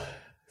still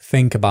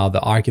think about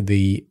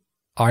the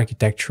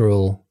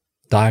architectural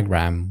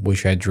diagram,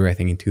 which I drew, I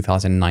think, in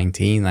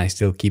 2019. I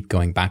still keep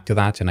going back to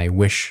that, and I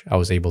wish I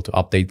was able to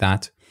update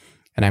that.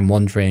 And I'm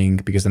wondering,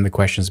 because then the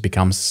questions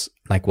becomes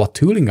like, what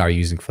tooling are you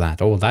using for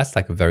that? Oh, that's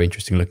like a very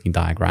interesting looking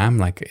diagram.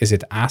 Like, is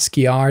it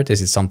ASCII art?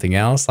 Is it something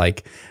else?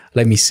 Like,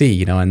 let me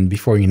see, and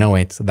before you know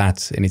it,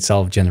 that in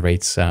itself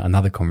generates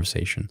another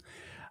conversation.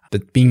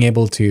 But being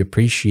able to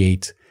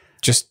appreciate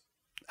just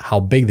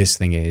how big this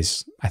thing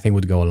is, I think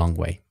would go a long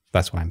way.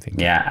 That's what I'm thinking.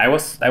 Yeah, I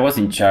was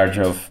in charge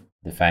of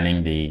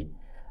defining the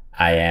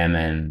IAM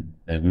and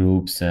the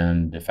groups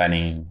and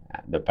defining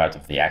the part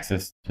of the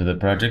access to the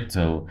project.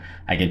 So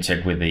I can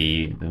check with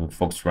the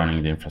folks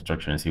running the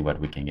infrastructure and see what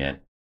we can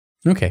get.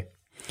 Okay.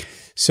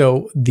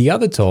 So the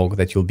other talk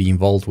that you'll be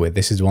involved with,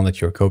 this is one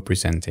that you're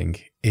co-presenting,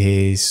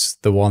 is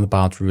the one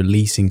about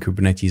releasing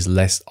Kubernetes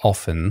less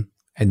often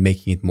and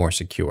making it more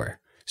secure.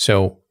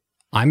 So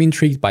I'm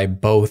intrigued by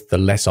both the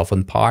less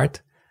often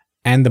part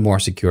and the more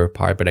secure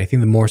part, but I think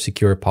the more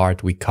secure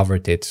part, we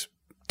covered it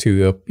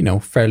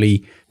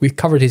we've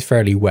covered it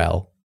fairly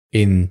well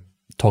in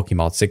talking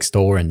about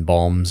SigStore and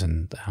SBOMs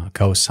and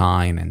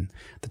cosign and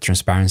the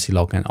transparency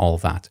log and all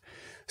of that.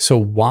 So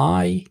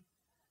why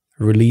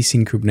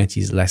releasing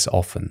Kubernetes less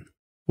often?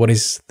 What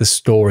is the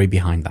story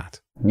behind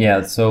that?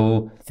 Yeah,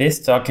 so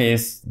this talk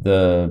is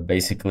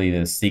basically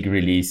the SIG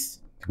release,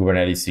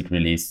 Kubernetes SIG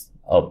release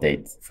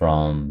update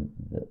from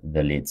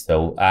the lead.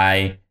 So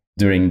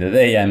during the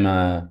day, I'm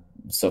a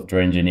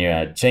software engineer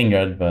at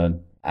Chainguard, but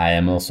I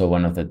am also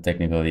one of the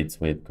technical leads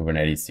with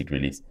Kubernetes SIG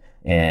release.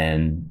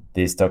 And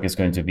this talk is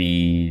going to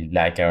be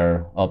like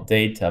our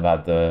update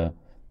about the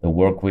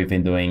work we've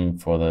been doing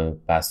for the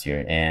past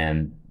year.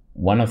 And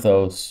one of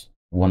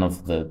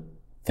the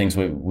things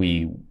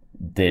we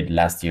did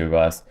last year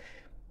was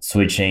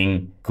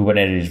switching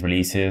Kubernetes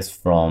releases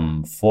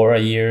from 4 a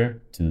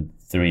year to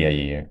 3 a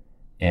year.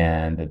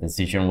 And the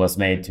decision was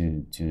made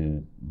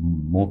to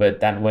move it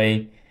that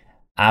way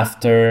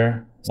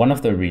after one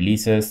of the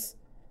releases,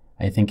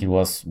 I think it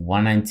was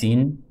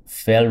 119,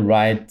 fell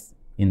right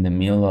in the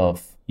middle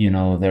of,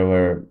 there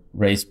were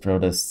race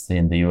protests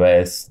in the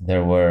US.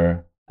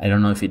 I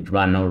don't know if it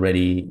ran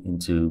already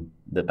into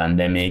the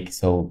pandemic.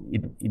 So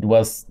it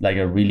was like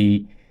a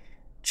really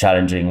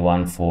challenging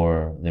one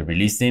for the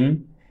release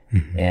team.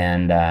 Mm-hmm.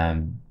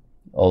 And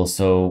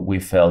also we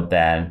felt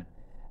that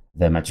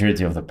the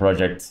maturity of the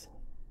project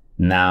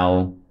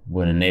now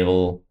would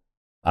enable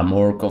a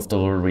more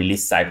comfortable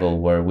release cycle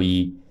where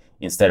we,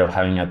 instead of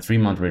having a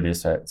 3-month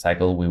release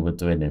cycle, we would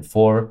do it in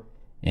 4,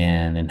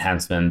 and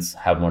enhancements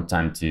have more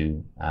time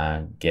to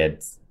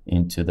get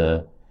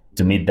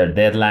to meet their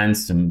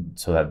deadlines,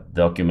 so that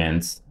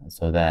documents,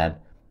 so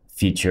that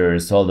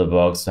features, all the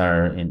bugs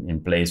are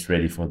in place,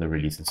 ready for the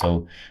releases.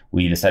 So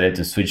we decided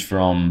to switch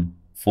from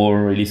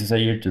 4 releases a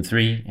year to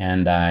 3,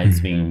 and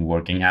it's been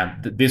working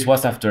out. This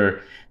was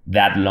after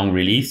that long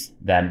release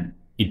that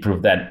it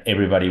proved that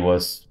everybody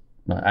was,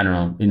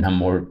 in a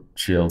more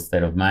chill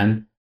state of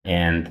mind,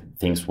 and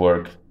things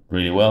work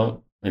really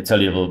well. It's a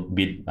little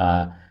bit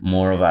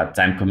more of a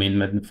time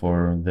commitment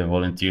for the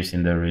volunteers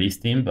in the release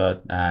team,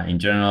 but in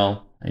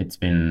general, it's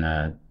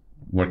been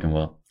working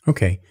well.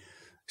 Okay.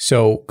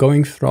 So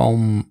going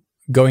from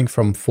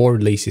 4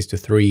 releases to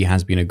 3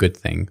 has been a good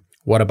thing.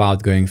 What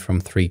about going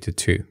from 3 to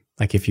 2?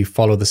 Like, if you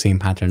follow the same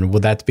pattern,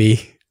 would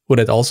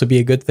it also be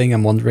a good thing?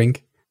 I'm wondering.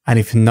 And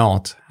if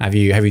not, have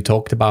you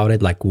talked about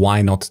it? Like,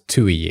 why not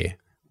 2 a year?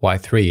 Why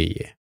 3 a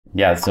year?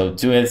 Yeah, so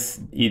 2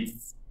 it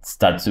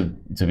starts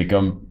to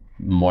become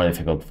more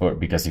difficult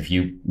because if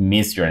you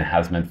miss your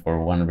enhancement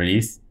for 1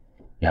 release,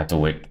 you have to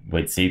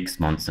wait 6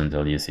 months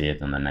until you see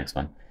it on the next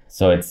one.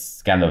 So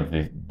it's kind of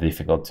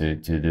difficult to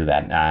do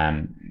that.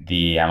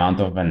 The amount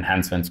of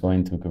enhancements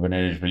going to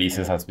Kubernetes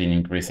releases has been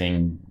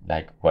increasing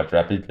like quite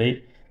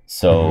rapidly.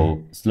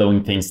 So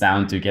slowing things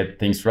down to get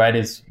things right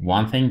is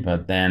one thing,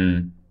 but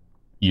then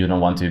you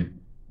don't want to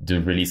do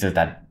releases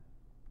that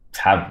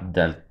have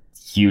the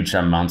huge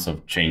amounts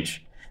of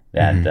change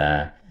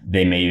that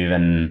they may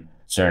even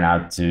turn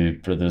out to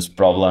produce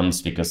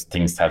problems because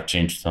things have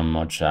changed so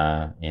much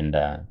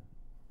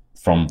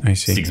from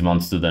 6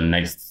 months to the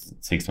next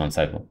 6-month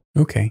cycle.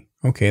 Okay,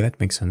 that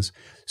makes sense.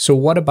 So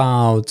what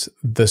about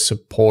the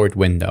support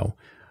window?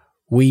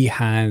 We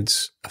had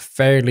a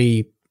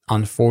fairly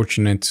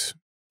unfortunate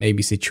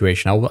maybe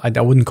situation.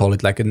 I wouldn't call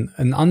it like an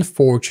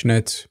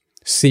unfortunate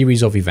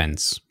series of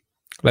events.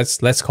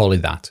 Let's call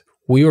it that.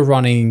 We were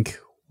running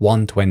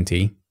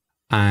 120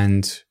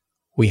 and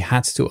we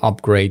had to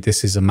upgrade.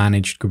 This is a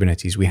managed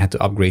Kubernetes. We had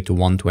to upgrade to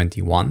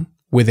 121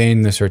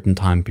 within a certain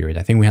time period.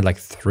 I think we had like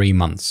 3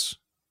 months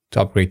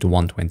to upgrade to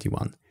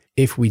 121.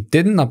 If we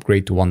didn't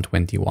upgrade to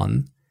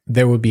 121,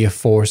 there would be a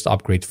forced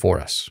upgrade for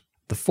us.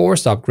 The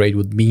forced upgrade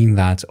would mean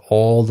that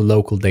all the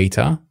local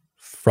data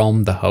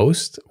from the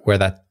host, where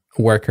that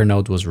worker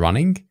node was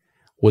running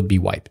would be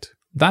wiped.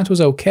 That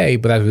was okay,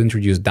 but that would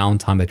introduce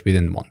downtime that we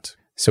didn't want.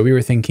 So we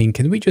were thinking,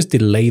 can we just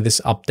delay this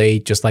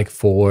update just like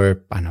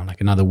for, I don't know,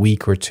 like another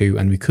week or two?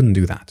 And we couldn't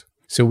do that.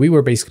 So we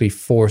were basically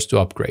forced to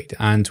upgrade.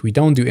 And we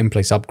don't do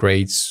in-place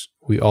upgrades.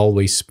 We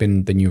always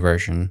spin the new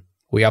version.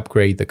 We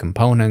upgrade the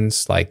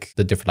components, like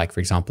the different, like for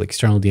example,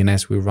 external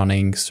DNS we're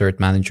running, Cert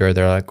Manager.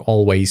 There are like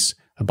always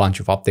a bunch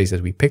of updates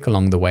that we pick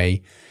along the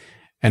way.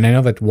 And I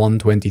know that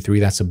 123,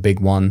 that's a big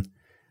one,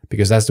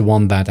 because that's the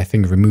one that I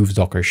think removes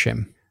Docker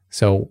shim.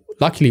 So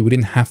luckily we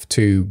didn't have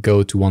to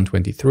go to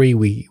 123.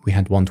 We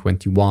had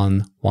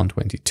 121,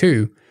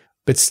 122,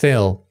 but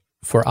still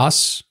for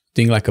us,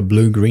 doing like a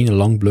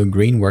long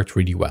blue-green worked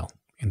really well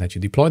in that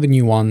you deploy the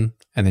new one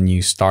and then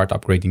you start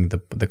upgrading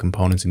the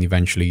components and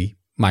eventually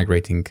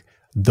migrating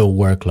the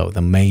workload,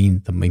 the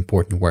main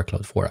important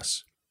workload for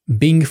us.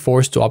 Being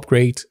forced to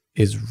upgrade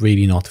is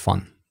really not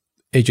fun.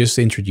 It just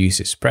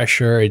introduces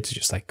pressure. It's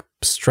just like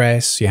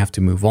stress. You have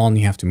to move on.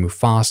 You have to move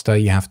faster.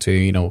 You have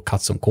to,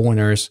 cut some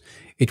corners.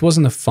 It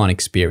wasn't a fun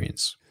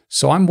experience.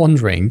 So I'm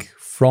wondering,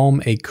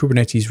 from a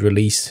Kubernetes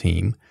release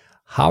team,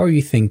 how are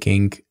you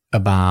thinking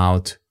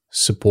about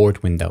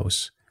support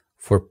windows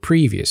for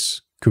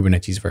previous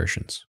Kubernetes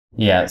versions?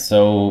 Yeah,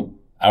 so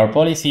our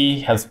policy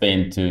has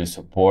been to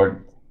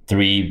support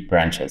 3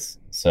 branches.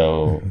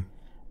 So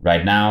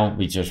right now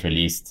we just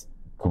released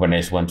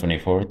Kubernetes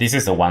 124. This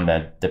is the one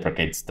that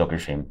deprecates Docker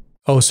shim.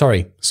 Oh,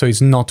 sorry. So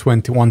it's not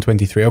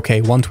 123. Okay,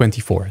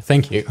 124.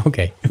 Thank you.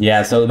 Okay.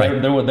 Yeah, so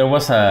there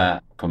was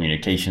a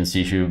communications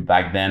issue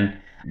back then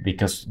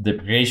because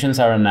deprecations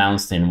are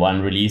announced in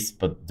one release,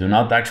 but do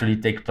not actually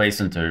take place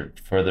until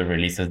further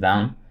releases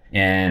down.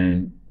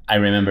 And I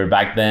remember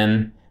back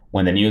then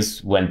when the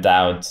news went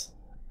out,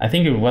 I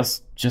think it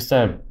was just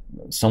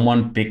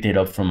someone picked it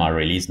up from a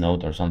release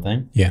note or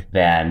something. Yeah.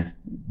 That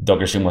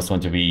Docker shim was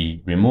going to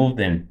be removed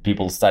and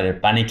people started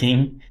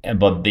panicking.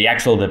 But the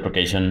actual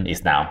deprecation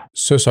is now.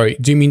 So sorry,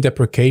 do you mean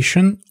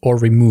deprecation or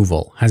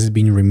removal? Has it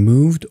been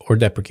removed or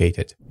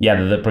deprecated? Yeah,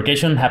 the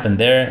deprecation happened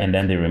there and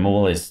then the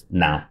removal is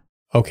now.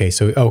 Okay,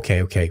 so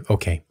okay.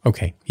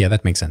 Yeah,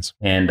 that makes sense.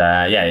 And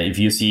if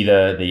you see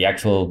the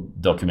actual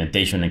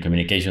documentation and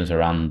communications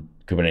around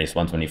Kubernetes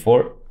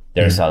 124,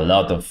 there's a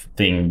lot of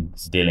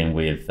things dealing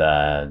with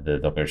the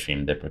Docker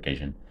shim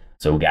deprecation.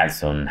 So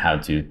guides on how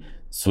to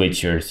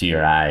switch your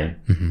CRI,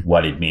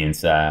 what it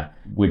means,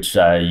 which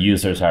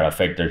users are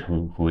affected,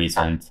 who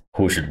isn't,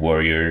 who should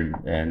worry.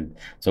 And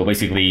so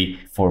basically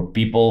for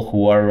people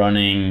who are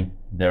running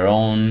their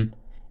own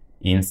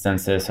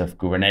instances of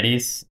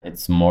Kubernetes,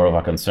 it's more of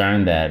a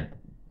concern that,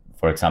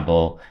 for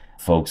example,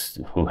 folks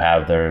who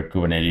have their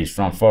Kubernetes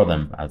run for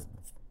them, as,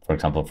 for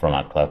example, from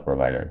a cloud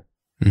provider.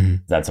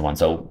 That's the one.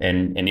 So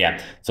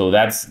so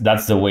that's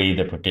the way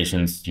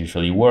deprecations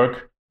usually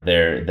work.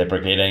 They're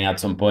deprecating at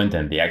some point,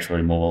 and the actual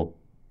removal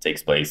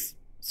takes place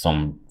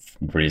some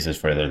releases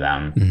further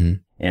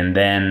down. And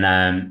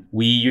then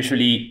we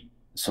usually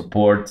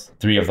support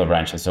 3 of the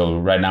branches. So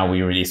right now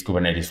we release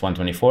Kubernetes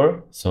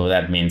 124. So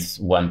that means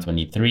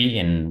 123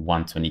 and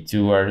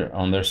 122 are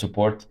under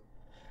support.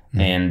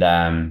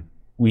 And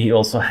we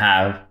also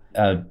have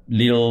a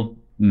little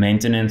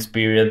maintenance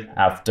period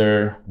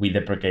after we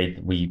deprecate,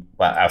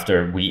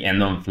 after we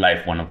end of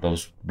life one of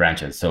those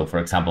branches. So for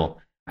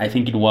example, I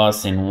think it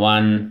was in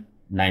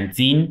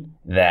 119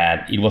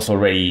 that it was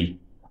already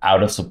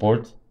out of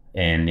support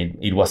and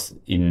it was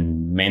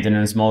in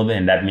maintenance mode.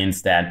 And that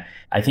means that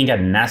I think a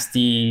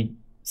nasty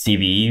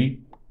CVE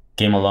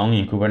came along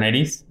in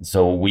Kubernetes.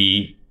 So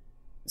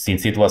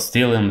since it was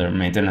still in the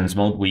maintenance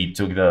mode, we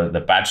took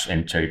the patch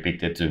and cherry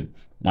picked it to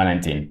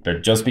 119.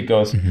 But just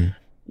because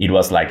it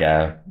was like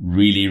a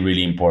really,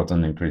 really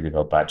important and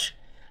critical patch.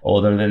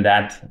 Other than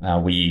that,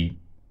 we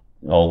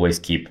always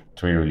keep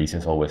 3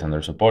 releases always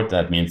under support.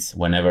 That means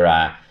whenever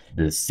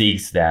the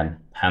SIGs that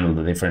handle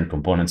the different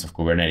components of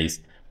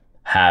Kubernetes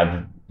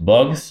have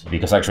bugs,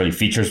 because actually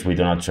features, we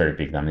do not cherry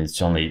pick them.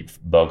 It's only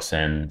bugs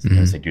and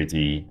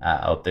security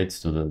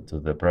updates to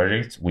the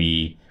projects.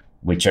 We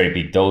cherry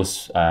pick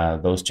those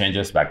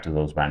changes back to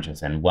those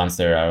branches. And once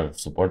they're out of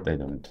support, they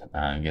don't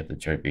get the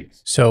cherry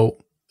picks. So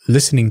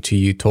listening to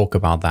you talk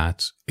about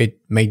that, it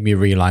made me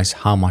realize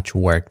how much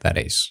work that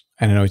is.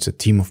 And I know it's a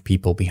team of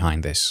people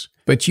behind this,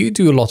 but you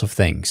do a lot of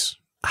things.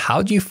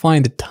 How do you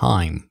find the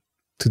time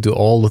to do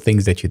all the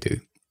things that you do?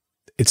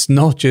 It's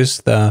not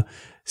just the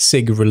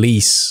SIG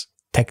release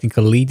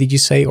technical lead, did you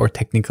say, or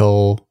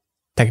technical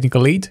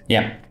lead?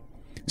 Yeah.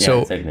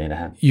 So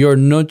you're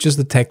not just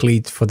the tech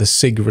lead for the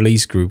SIG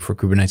release group for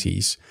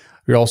Kubernetes.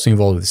 You're also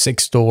involved with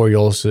SIG Store. You're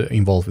also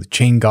involved with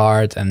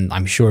Chainguard, and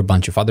I'm sure a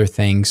bunch of other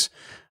things.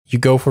 You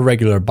go for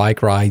regular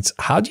bike rides.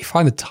 How do you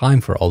find the time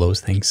for all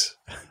those things?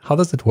 How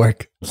does it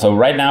work? So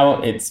right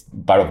now it's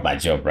part of my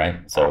job, right?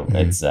 So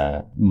it's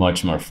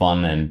much more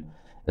fun and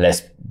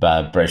less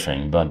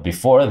pressuring. But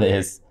before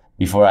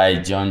I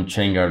joined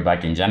Chainguard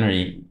back in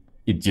January,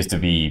 it used to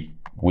be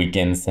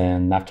weekends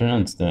and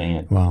afternoons doing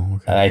it. Wow.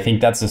 Okay. I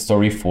think that's the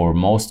story for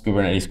most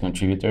Kubernetes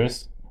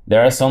contributors.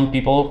 There are some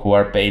people who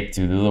are paid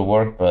to do the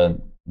work, but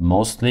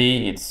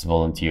Mostly it's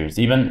volunteers.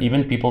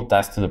 Even people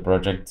tasked to the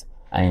project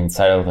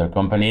inside of their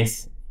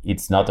companies,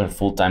 it's not a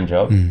full-time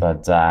job.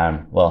 But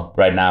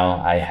right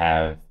now I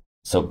have,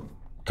 so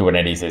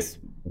Kubernetes is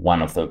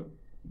one of the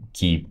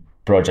key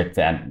projects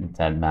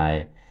that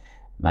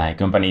my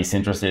company is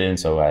interested in.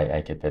 So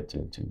I get paid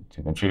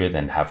to contribute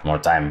and have more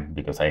time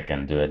because I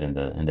can do it in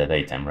the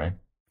daytime, right?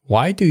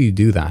 Why do you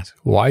do that?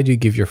 Why do you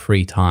give your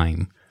free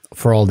time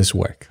for all this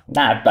work?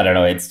 I don't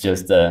know. It's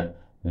just the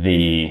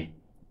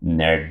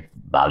nerd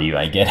value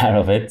I get out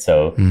of it.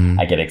 So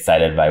I get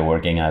excited by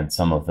working on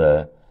some of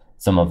the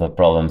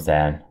problems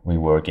that we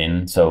work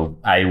in. So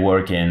I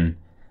work in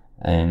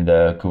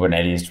the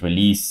Kubernetes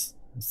release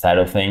side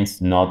of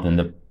things, not in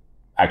the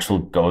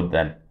actual code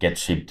that gets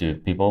shipped to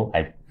people.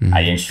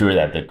 I ensure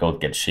that the code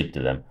gets shipped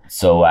to them.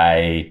 So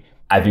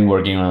I've been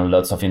working on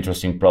lots of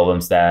interesting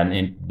problems that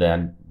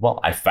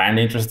I find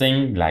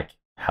interesting, like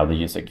how do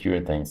you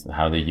secure things?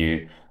 How do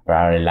you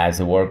prioritize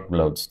the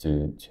workloads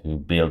to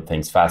build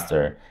things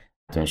faster,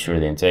 to ensure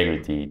the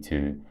integrity,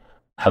 to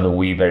how do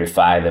we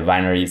verify the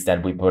binaries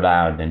that we put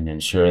out and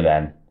ensure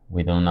that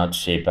we do not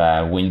ship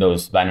a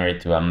Windows binary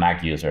to a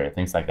Mac user,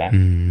 things like that.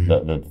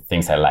 The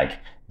things I like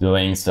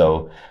doing.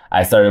 So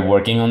I started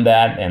working on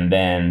that. And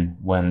then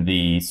when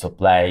the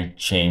supply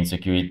chain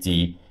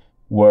security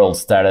world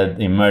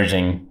started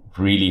emerging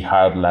really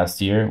hard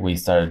last year, we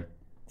started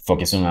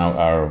focusing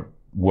our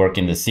work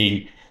in the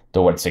sea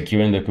towards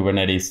securing the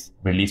Kubernetes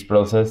release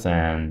process.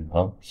 And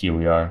here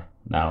we are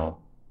now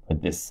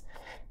with this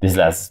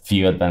last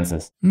few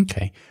advances.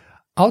 Okay.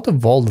 Out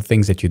of all the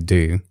things that you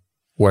do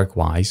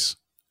work-wise,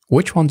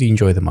 which one do you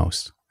enjoy the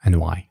most and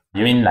why?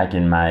 You mean like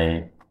in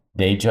my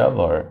day job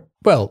or?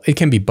 Well, it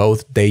can be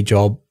both day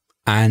job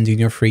and in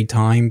your free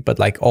time, but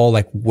like all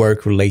like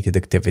work-related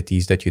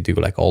activities that you do,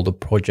 like all the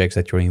projects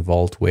that you're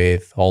involved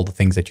with, all the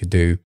things that you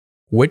do.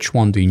 Which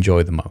one do you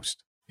enjoy the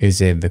most? Is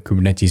it the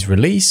Kubernetes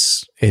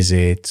release? Is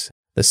it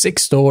the SIG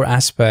store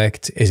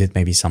aspect? Is it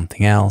maybe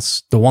something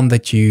else? The one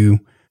that you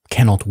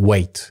cannot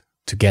wait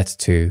to get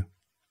to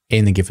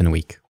in a given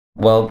week?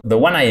 Well, the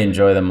one I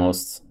enjoy the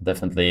most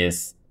definitely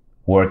is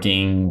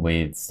working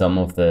with some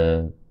of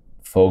the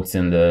folks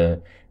in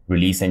the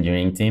release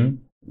engineering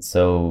team.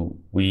 So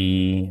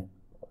we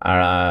are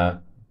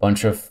a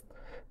bunch of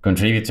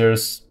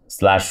contributors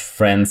 /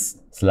 friends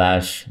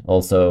 /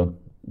 also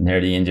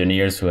nerdy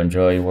engineers who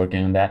enjoy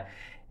working on that.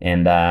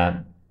 And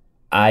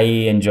I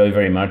enjoy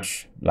very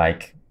much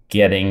like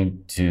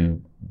getting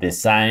to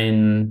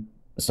design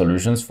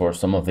solutions for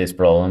some of these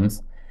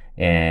problems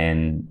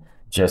and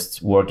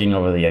just working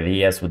over the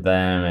ideas with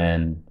them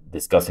and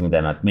discussing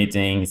them at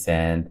meetings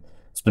and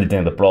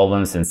splitting the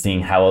problems and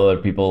seeing how other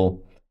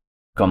people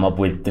come up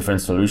with different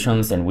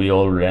solutions and we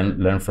all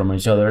learn from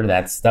each other.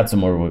 That's a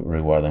more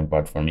rewarding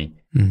part for me.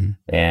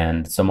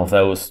 And some of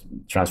those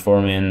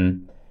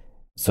transforming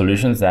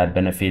solutions that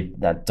benefit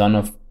that ton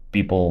of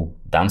people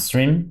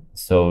downstream.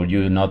 So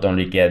you not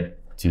only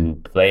get to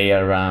play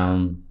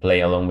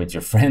along with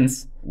your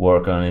friends,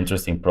 work on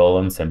interesting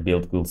problems and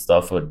build cool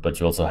stuff, but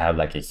you also have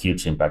like a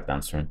huge impact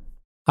downstream.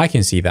 I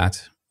can see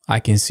that.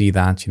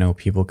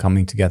 People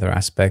coming together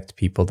aspect,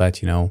 people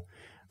that,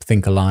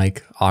 think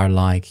alike, are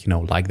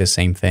like the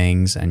same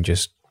things, and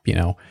just,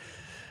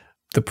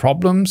 the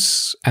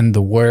problems and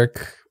the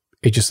work,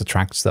 it just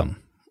attracts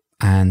them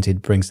and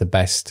it brings the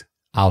best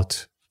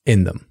out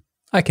in them.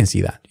 I can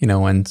see that,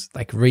 and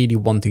like really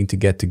wanting to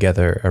get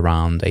together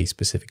around a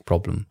specific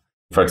problem.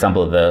 For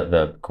example,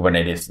 the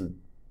Kubernetes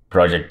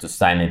project to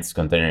sign its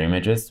container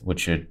images,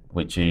 which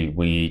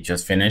we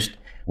just finished,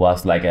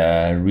 was like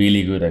a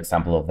really good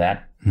example of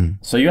that.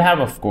 So you have,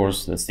 of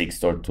course, the SIG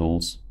store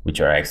tools,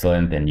 which are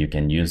excellent, and you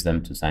can use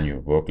them to sign your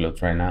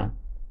workloads right now.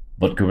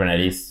 But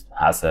Kubernetes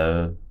has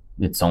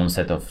its own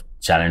set of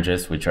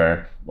challenges, which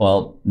are,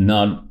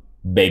 not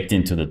baked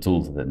into the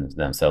tools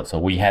themselves. So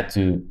we had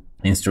to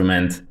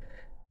instrument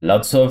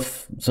lots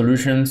of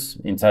solutions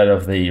inside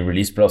of the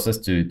release process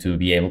to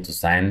be able to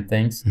sign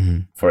things.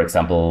 For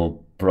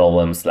example,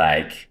 problems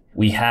like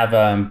we have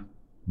a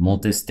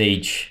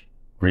multi-stage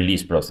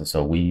release process.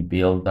 So we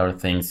build our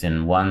things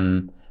in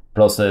one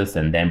process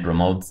and then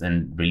promote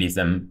and release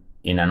them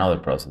in another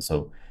process.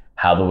 So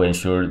how do we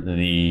ensure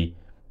the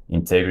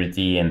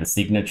integrity and the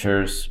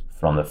signatures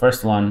from the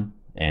first one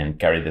and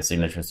carry the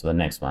signatures to the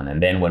next one?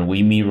 And then when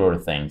we mirror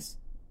things,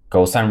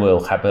 cosign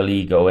will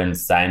happily go and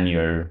sign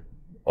your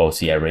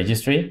OCI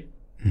registry,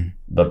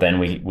 but then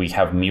we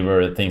have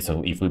mirror things.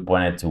 So if we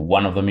point it to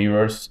one of the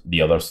mirrors,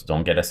 the others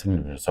don't get a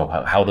signature. So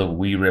how do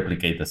we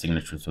replicate the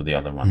signatures to the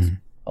other ones?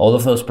 All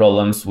of those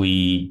problems,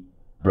 we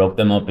broke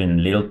them up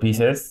in little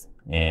pieces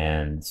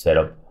and set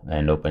up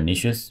and open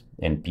issues,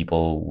 and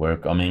people were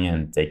coming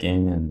and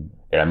taking and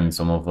grabbing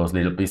some of those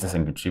little pieces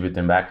and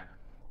contributing back.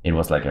 It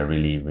was like a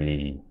really,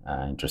 really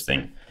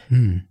interesting.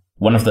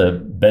 One of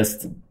the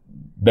best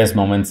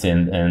moments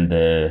in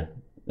the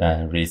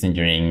release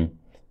engineering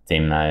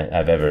team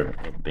I've ever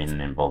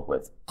been involved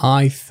with.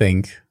 I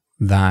think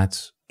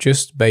that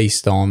just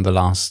based on the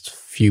last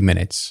few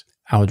minutes,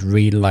 I would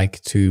really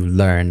like to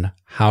learn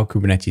how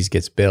Kubernetes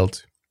gets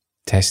built,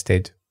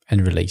 tested,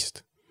 and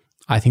released.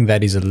 I think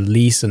that is at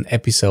least an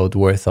episode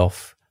worth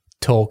of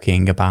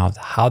talking about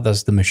how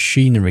does the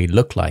machinery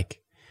look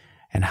like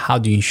and how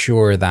do you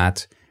ensure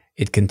that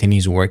it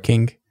continues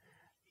working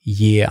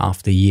year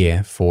after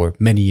year for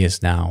many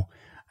years now.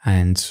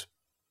 And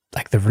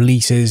like the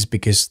releases,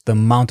 because the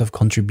amount of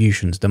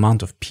contributions, the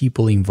amount of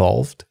people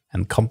involved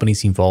and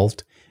companies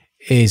involved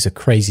is a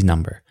crazy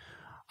number.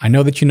 I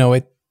know that you know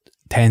it,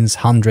 tens,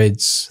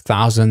 hundreds,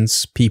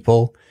 thousands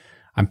people.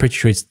 I'm pretty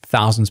sure it's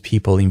thousands of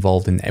people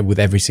involved with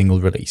every single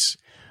release.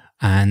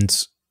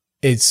 And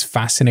it's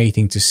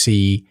fascinating to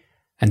see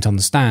and to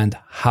understand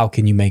how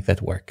can you make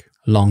that work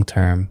long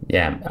term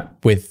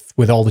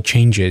with all the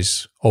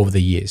changes over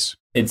the years.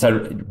 It's a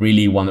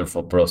really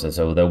wonderful process.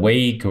 So the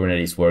way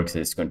Kubernetes works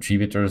is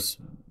contributors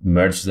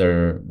merge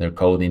their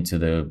code into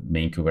the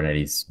main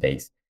Kubernetes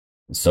base.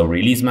 So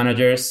release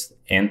managers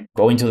and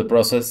go into the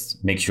process,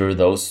 make sure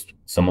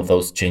some of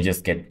those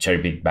changes get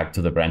cherry-picked back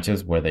to the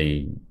branches where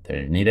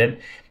they're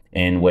needed.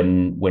 And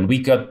when we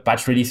got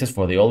patch releases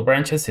for the old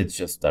branches, it's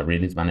just a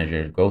release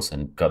manager goes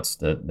and cuts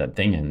that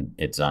thing and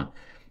it's done.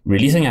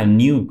 Releasing a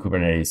new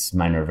Kubernetes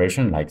minor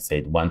version, like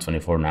say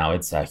 124 now,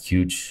 it's a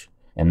huge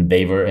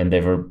endeavor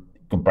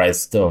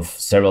comprised of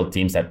several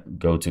teams that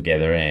go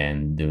together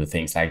and do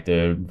things like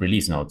the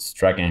release notes,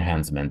 track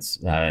enhancements,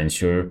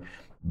 ensure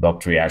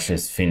bug triage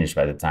is finished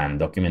by the time,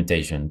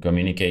 documentation,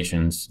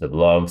 communications, the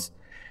blogs,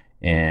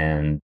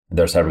 and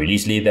there's a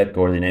release lead that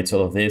coordinates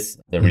all of this.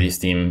 The release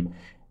team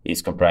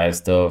is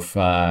comprised of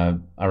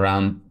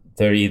around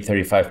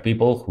 35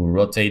 people who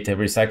rotate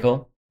every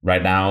cycle.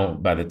 Right now,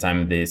 by the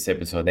time this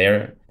episode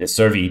airs, the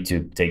survey to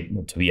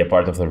be a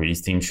part of the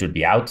release team should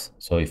be out.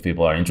 So if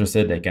people are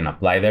interested, they can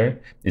apply there.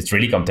 It's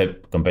really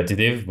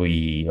competitive.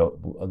 We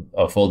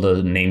of all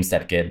the names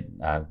that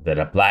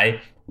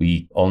apply,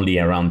 we only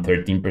around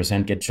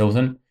 13% get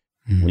chosen.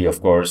 Mm-hmm. We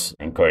of course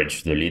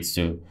encourage the leads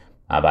to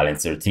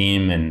balance their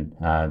team and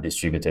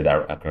distribute it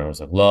across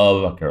the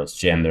globe, across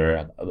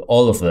gender,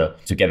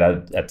 to get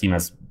a team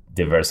as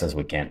diverse as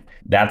we can.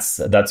 That's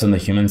on the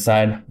human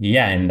side.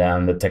 Yeah, and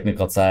on the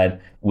technical side,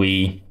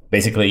 we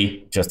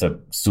basically, just a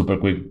super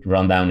quick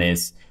rundown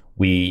is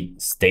we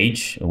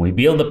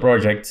build the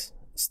project,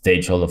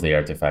 stage all of the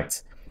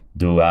artifacts,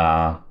 do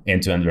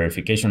end-to-end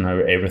verification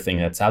of everything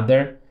that's out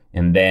there,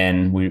 and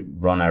then we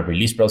run a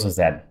release process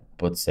that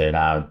puts it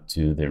out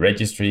to the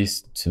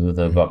registries, to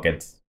the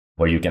bucket,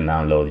 where you can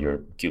download your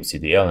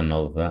kubectl and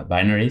all of the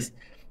binaries.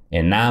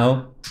 And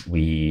now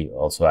we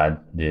also add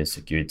the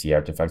security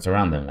artifacts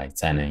around them, like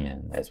signing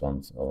and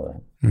SBOMs, all of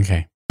that.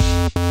 Okay.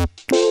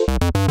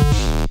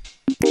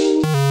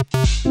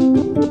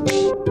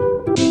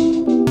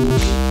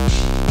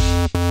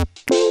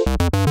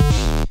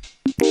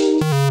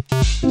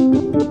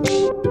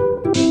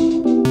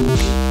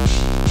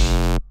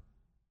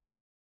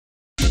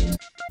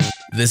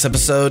 This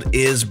episode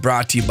is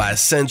brought to you by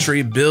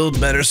Sentry. Build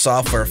better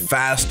software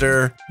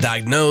faster,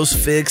 diagnose,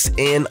 fix,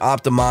 and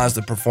optimize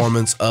the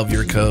performance of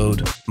your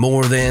code.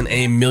 More than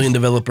 1 million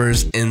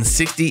developers and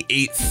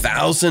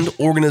 68,000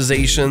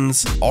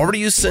 organizations already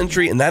use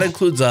Sentry, and that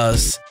includes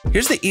us.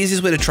 Here's the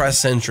easiest way to try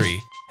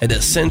Sentry. Head to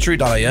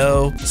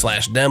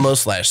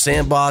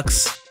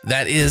sentry.io/demo/sandbox.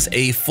 That is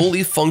a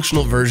fully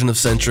functional version of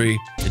Sentry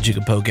that you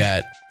can poke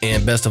at.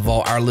 And best of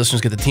all, our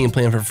listeners get the team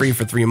plan for free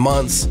for 3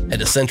 months. Head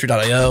to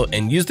sentry.io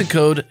and use the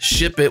code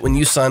SHIPIT when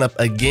you sign up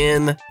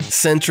again.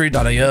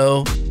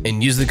 Sentry.io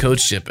and use the code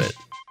SHIPIT.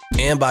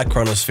 And by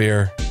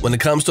Chronosphere. When it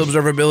comes to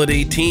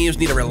observability, teams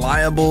need a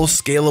reliable,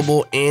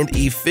 scalable, and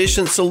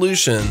efficient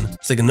solution so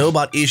they can know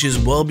about issues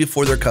well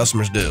before their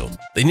customers do.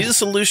 They need a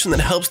solution that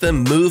helps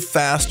them move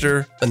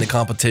faster than the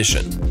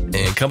competition.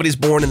 And companies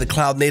born in the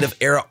cloud-native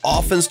era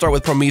often start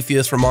with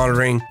Prometheus for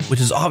monitoring,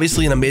 which is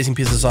obviously an amazing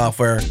piece of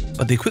software,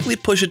 but they quickly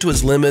push it to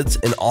its limits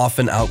and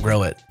often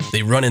outgrow it.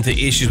 They run into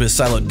issues with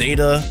siloed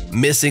data,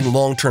 missing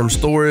long-term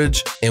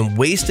storage, and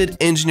wasted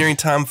engineering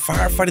time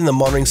firefighting the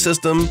monitoring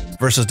system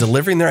versus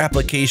delivering their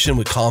application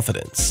with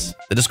confidence.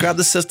 They describe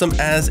the system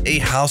as a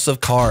house of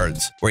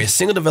cards, where a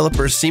single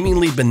developer's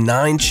seemingly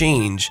benign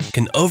change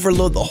can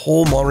overload the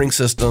whole monitoring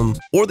system,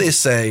 or they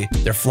say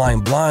they're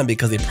flying blind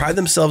because they pride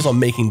themselves on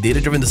making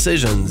data-driven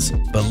decisions,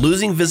 but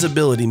losing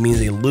visibility means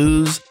they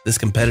lose this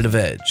competitive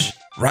edge.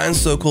 Ryan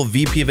Sokol,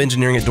 VP of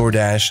Engineering at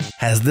DoorDash,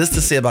 has this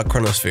to say about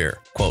Chronosphere,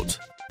 quote,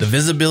 "The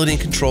visibility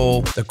and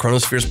control that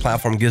Chronosphere's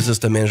platform gives us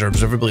to manage our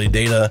observability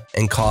data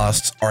and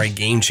costs are a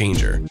game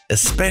changer,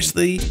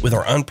 especially with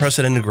our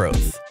unprecedented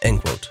growth," end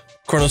quote.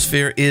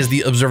 Chronosphere is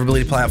the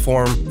observability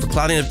platform for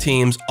cloud-native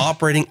teams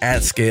operating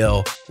at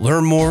scale.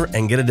 Learn more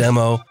and get a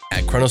demo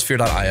at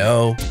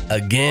chronosphere.io.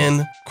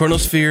 Again,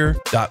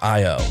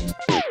 chronosphere.io.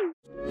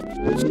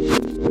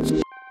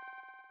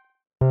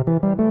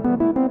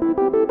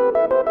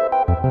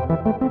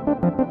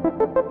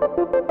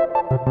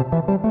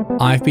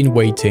 I've been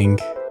waiting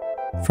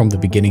from the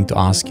beginning to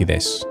ask you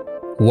this.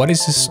 What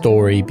is the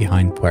story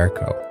behind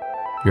Puerco,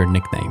 your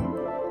nickname,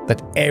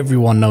 that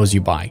everyone knows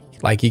you by?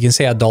 Like, you can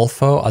say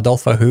Adolfo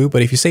who,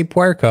 but if you say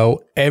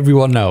Puerco,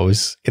 everyone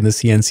knows in the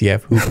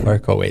CNCF who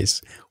Puerco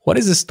is. What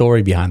is the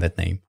story behind that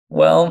name?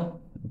 Well,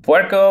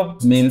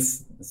 Puerco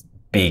means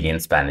pig in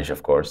Spanish,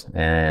 of course.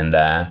 And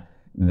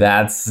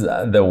that's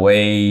the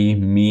way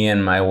me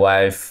and my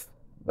wife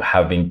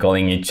have been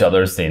calling each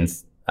other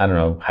since, I don't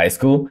know, high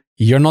school.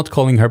 You're not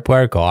calling her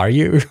Puerco, are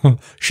you?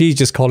 She's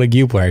just calling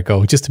you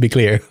Puerco, just to be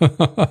clear.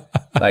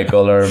 I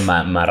call her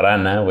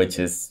marrana, which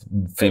is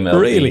female.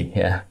 Really?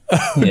 Yeah.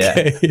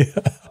 Okay.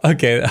 Yeah.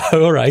 Okay.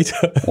 All right.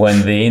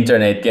 When the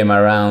internet came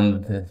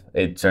around,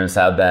 it turns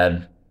out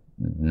that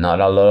not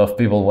a lot of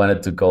people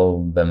wanted to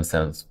call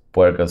themselves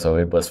Puerco, so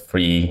it was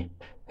free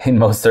in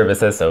most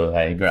services. So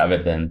I grabbed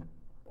it and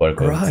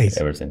Puerco Right.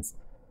 ever since.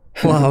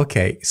 Wow.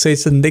 Okay. So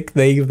it's a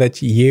nickname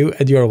that you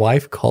and your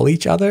wife call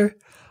each other?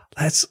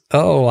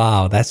 Oh,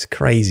 wow. That's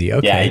crazy.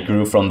 Okay. Yeah, it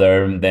grew from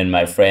there. Then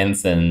my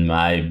friends and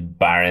my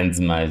parents,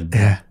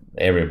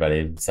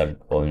 everybody started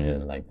calling me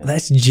like that.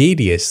 That's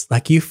genius.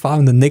 Like you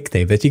found a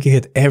nickname that you can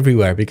get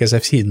everywhere, because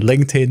I've seen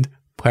LinkedIn,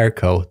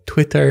 Puerco,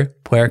 Twitter,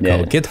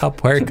 Puerco, GitHub,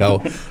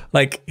 Puerco.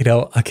 Like,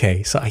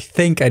 okay. So I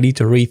think I need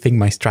to rethink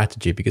my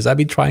strategy, because I've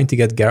been trying to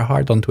get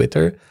Gerhard on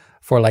Twitter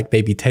for like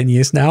maybe 10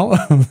 years now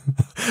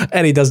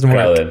and it doesn't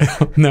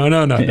work. No.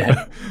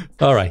 Yeah.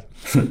 All right.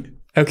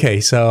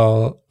 Okay,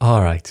 so,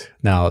 all right.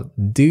 Now,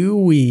 do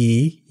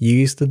we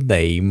use the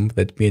name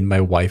that me and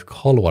my wife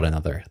call one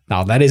another?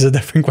 Now, that is a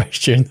different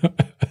question.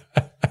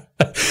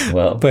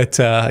 Well, but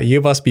you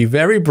must be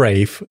very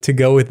brave to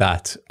go with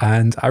that.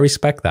 And I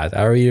respect that.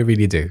 I really,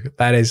 really do.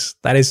 That is,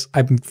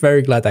 I'm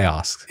very glad I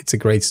asked. It's a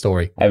great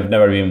story. I've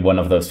never been one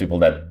of those people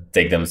that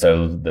take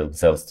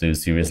themselves too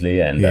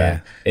seriously.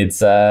 And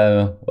it's,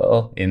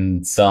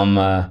 in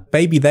some...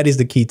 Maybe that is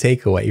the key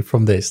takeaway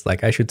from this.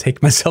 Like, I should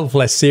take myself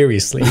less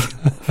seriously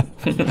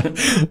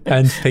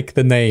and pick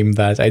the name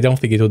that I don't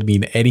think it would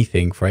mean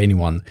anything for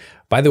anyone.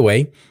 By the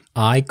way,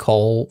 I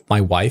call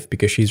my wife,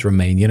 because she's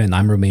Romanian and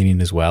I'm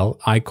Romanian as well,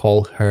 I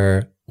call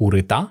her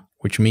Urita,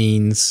 which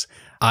means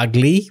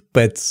ugly,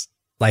 but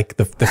like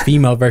the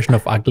female version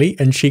of ugly.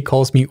 And she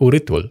calls me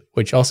Uritul,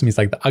 which also means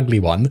like the ugly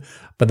one,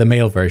 but the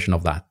male version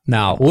of that.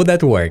 Now, would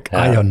that work?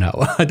 I don't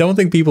know. I don't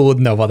think people would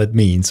know what it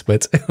means,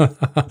 but...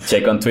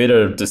 Check on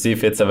Twitter to see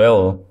if it's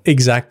available.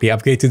 Exactly. I'm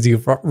going to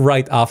do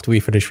right after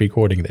we finish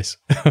recording this.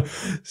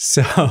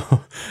 So,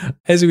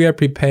 as we are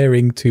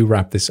preparing to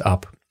wrap this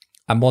up,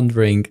 I'm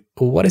wondering,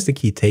 what is the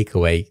key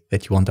takeaway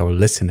that you want our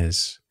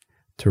listeners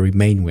to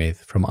remain with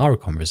from our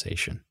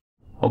conversation?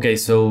 Okay,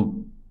 so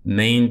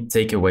main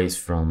takeaways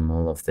from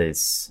all of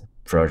this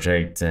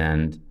project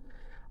and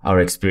our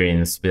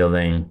experience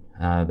building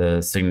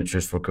the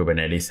signatures for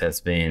Kubernetes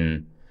has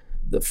been,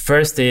 the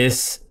first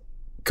is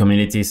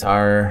communities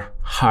are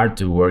hard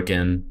to work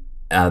in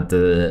at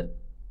the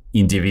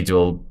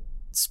individual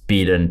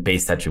speed and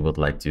pace that you would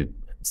like to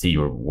see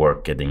your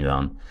work getting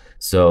done.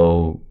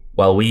 So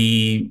while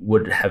we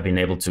would have been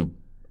able to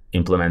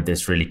implement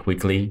this really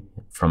quickly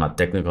from a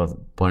technical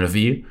point of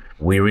view,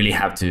 we really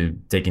have to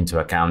take into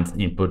account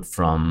input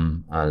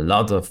from a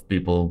lot of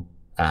people,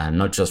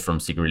 not just from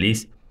SIG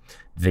release.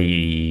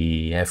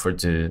 The effort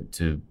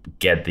to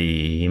get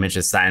the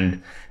images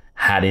signed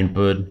had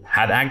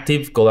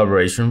active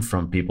collaboration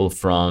from people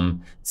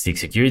from SIG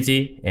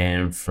security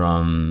and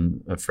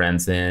from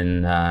friends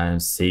in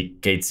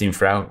SIG K8s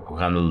infra who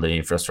handle the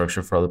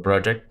infrastructure for the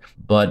project.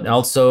 But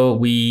also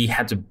we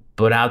had to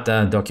put out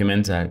a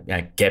document, a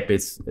KEP,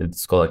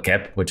 it's called a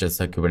KEP, which is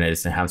a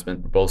Kubernetes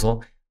enhancement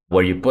proposal,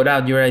 where you put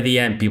out your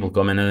idea and people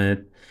comment on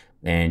it,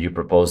 and you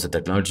propose the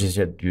technologies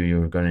that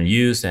you're going to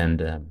use,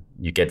 and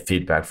you get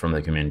feedback from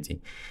the community.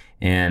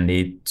 And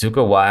it took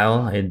a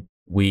while.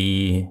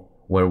 We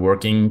were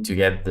working to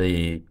get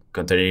the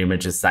container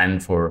images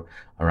signed for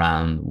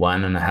around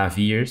 1.5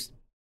 years,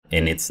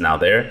 and it's now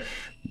there.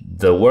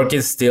 The work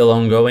is still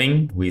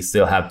ongoing. We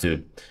still have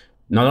to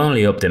not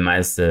only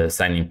optimize the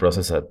signing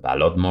process a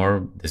lot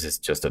more, this is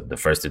just the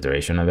first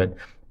iteration of it,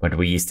 but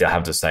we still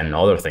have to sign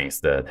other things,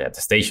 the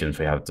attestations,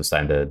 we have to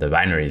sign the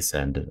binaries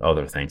and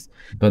other things.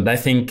 But I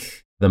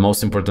think the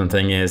most important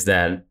thing is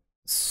that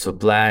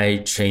supply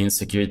chain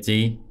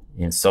security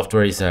in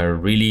software is a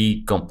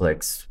really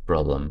complex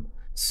problem.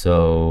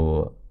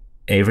 So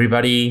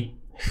everybody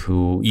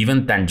who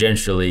even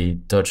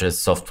tangentially touches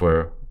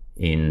software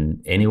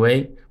in any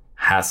way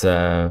has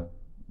a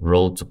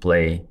role to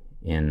play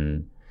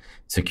in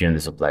securing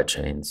the supply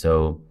chain.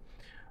 So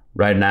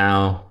right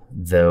now,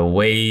 the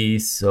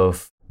ways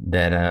of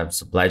that a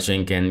supply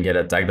chain can get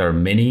attacked are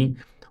many.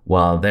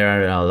 While there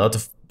are a lot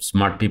of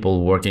smart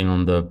people working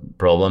on the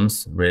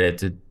problems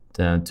related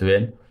to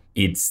it,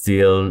 it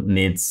still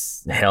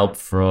needs help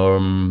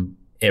from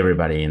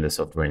everybody in the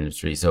software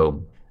industry.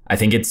 So I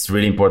think it's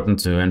really important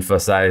to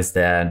emphasize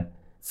that,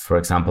 for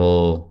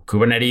example,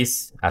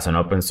 Kubernetes as an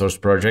open source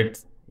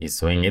project is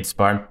doing its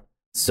part.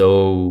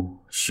 So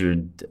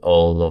should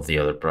all of the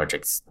other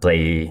projects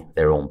play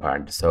their own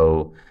part.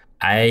 So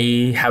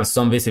I have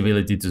some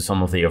visibility to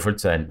some of the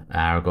efforts that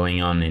are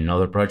going on in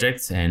other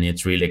projects, and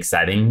it's really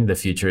exciting. The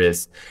future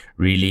is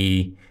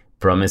really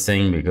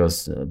promising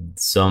because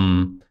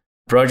some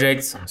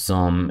projects,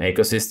 some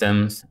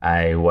ecosystems.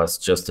 I was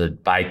just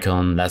at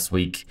PyCon last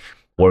week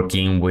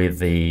working with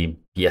the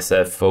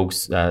PSF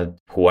folks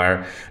who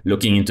are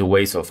looking into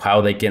ways of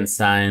how they can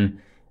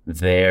sign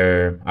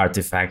their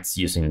artifacts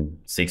using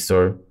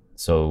Sigstore.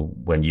 So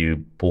whenever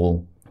you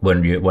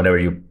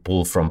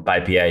pull from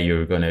PyPI,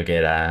 you're going to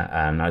get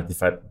an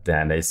artifact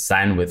that is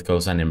signed with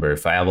cosign and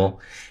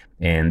verifiable.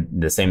 And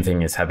the same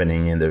thing is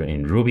happening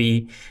in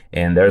Ruby.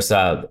 And there's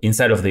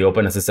inside of the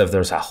OpenSSF,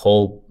 there's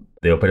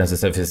the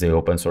OpenSSF is the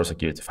Open Source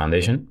Security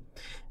Foundation,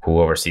 who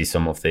oversees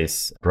some of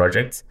these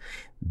projects.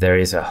 There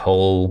is a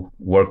whole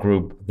work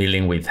group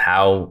dealing with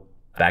how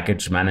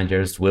package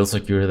managers will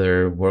secure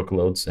their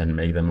workloads and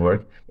make them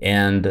work.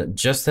 And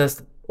just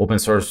as open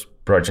source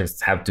projects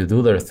have to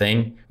do their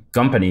thing,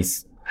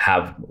 companies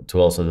have to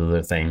also do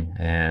their thing.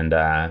 And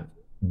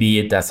be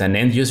it as an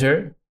end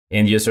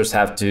users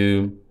have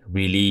to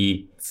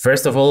really,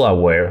 first of all,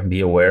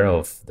 be aware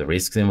of the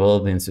risks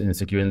involved in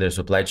securing their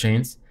supply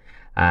chains.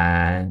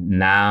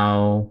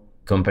 Now,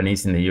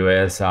 companies in the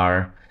US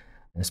are,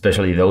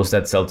 especially those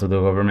that sell to the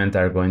government,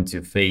 are going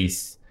to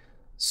face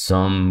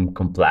some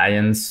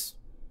compliance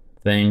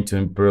thing to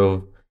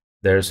improve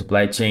their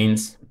supply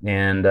chains,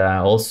 and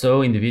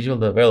also individual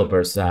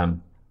developers.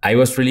 I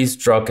was really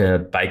struck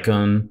at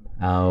PyCon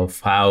of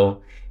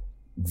how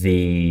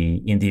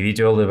the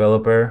individual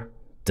developer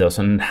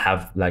doesn't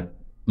have like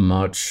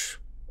much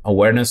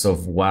awareness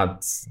of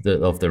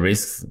the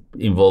risks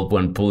involved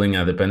when pulling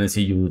a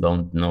dependency you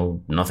don't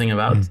know nothing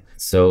about.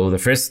 So the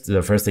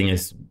first thing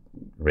is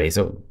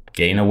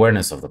gain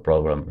awareness of the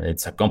problem.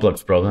 It's a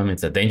complex problem.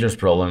 It's a dangerous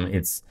problem.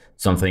 It's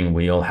something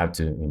we all have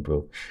to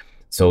improve.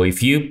 So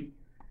if you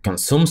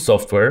consume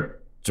software,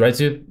 try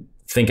to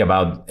think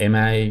about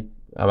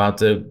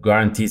the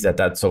guarantees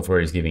that software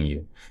is giving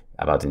you,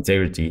 about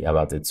integrity,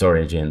 about its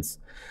origins,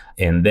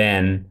 and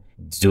then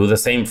do the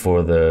same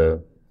for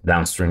the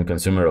downstream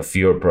consumer of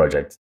your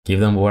project. Give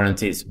them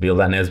warranties, build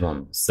an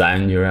SBOM,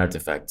 sign your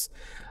artifacts,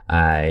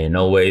 and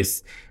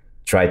always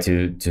try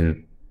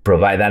to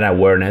provide that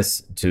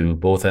awareness to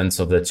both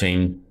ends of the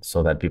chain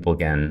so that people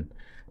can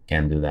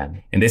do that.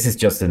 And this is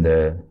just in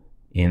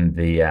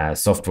the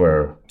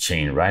software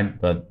chain, right?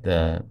 But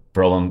the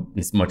problem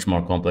is much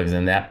more complex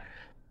than that.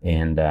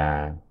 And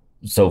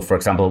so, for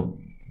example,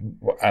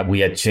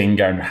 we at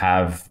Chainguard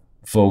have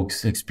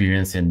folks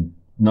experience in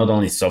not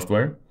only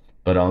software,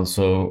 but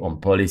also on the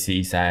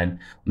policy side,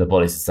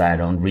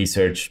 on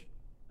research,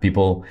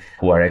 people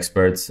who are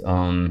experts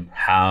on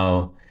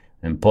how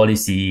and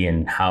policy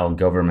and how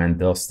government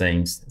does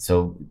things.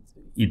 So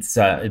it's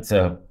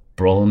a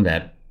problem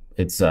that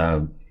it's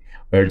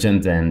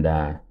urgent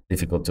and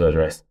difficult to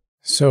address.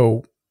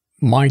 So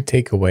my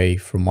takeaway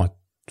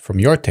from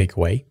your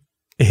takeaway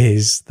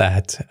is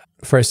that,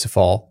 first of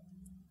all,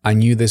 I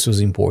knew this was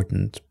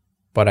important,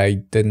 but I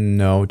didn't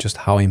know just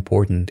how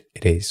important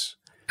it is.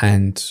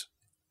 And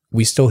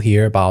we still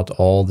hear about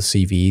all the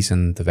CVs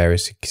and the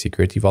various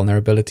security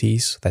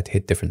vulnerabilities that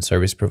hit different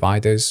service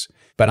providers.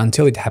 But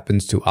until it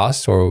happens to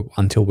us, or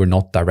until we're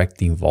not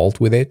directly involved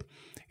with it,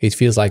 it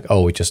feels like,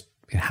 oh, it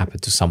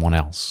happened to someone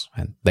else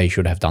and they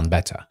should have done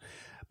better.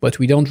 But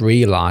we don't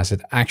realize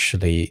that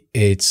actually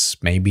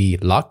it's maybe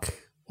luck,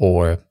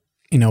 or,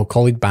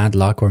 call it bad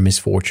luck or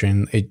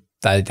misfortune,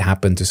 that it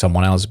happened to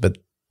someone else. But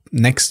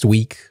next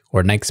week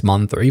or next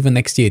month or even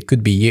next year, it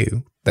could be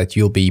you, that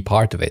you'll be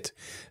part of it.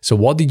 So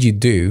what did you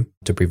do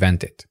to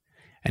prevent it?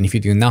 And if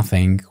you do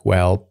nothing,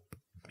 well,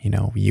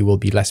 you will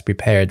be less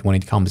prepared when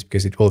it comes,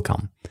 because it will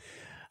come.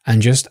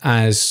 And just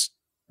as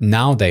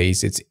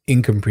nowadays it's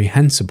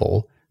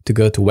incomprehensible to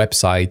go to a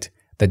website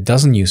that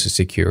doesn't use a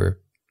secure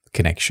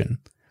connection,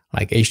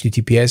 like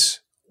HTTPS,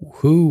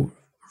 who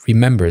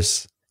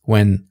remembers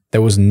when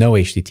there was no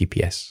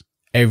HTTPS?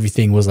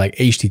 Everything was like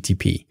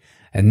HTTP.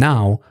 And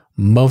now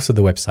most of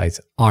the websites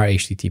are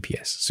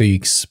HTTPS. So you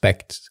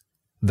expect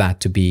that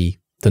to be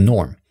the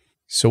norm.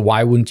 So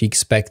why wouldn't you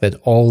expect that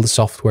all the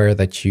software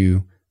that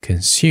you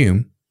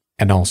consume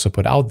and also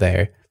put out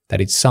there,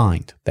 that it's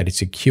signed, that it's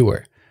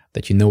secure,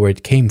 that you know where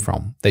it came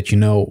from, that you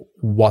know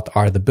what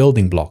are the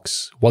building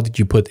blocks, what did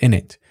you put in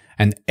it?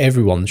 And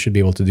everyone should be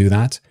able to do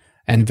that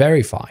and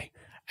verify.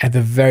 At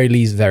the very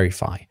least,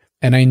 verify.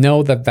 And I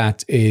know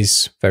that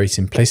is very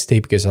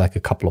simplistic, because like a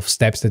couple of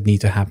steps that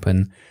need to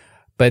happen,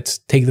 but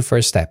take the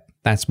first step.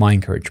 That's my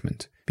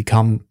encouragement.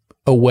 Become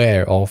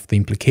aware of the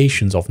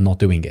implications of not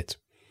doing it.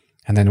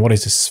 And then what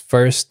is this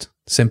first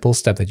simple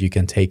step that you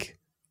can take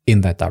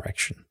in that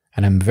direction?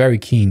 And I'm very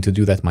keen to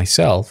do that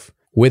myself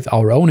with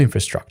our own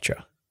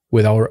infrastructure,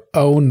 with our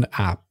own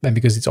app. And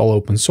because it's all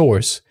open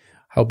source,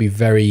 I'll be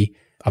very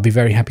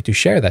happy to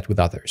share that with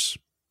others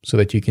so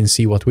that you can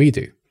see what we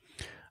do.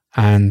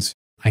 And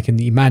I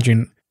can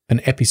imagine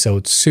an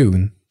episode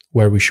soon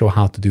where we show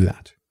how to do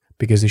that,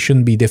 because it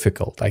shouldn't be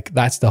difficult. Like,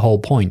 that's the whole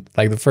point.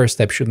 Like, the first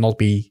step should not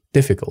be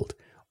difficult,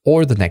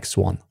 or the next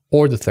one,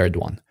 or the third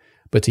one.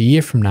 But a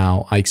year from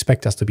now, I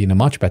expect us to be in a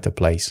much better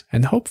place,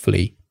 and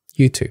hopefully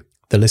you too,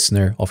 the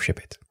listener of Ship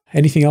It.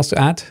 Anything else to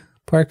add,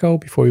 Puerco,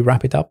 before we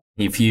wrap it up?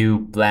 If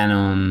you plan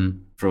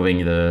on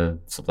improving the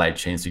supply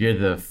chain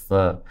security,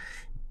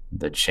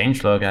 the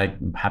changelog,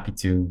 I'm happy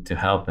to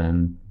help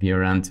and be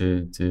around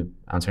to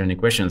answer any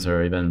questions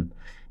or even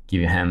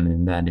give you a hand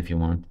in that if you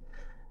want.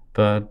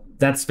 But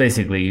that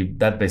basically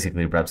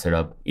wraps it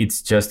up.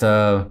 It's just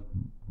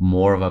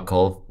more of a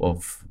call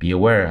of be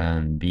aware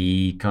and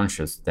be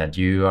conscious that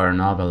you are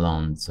not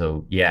alone.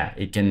 So yeah,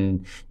 you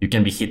can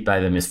be hit by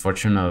the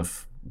misfortune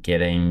of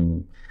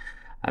getting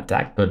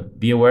attacked, but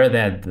be aware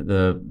that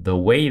the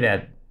way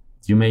that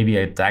you may be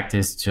attacked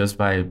is just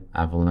by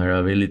a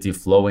vulnerability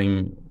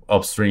flowing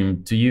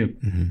upstream to you,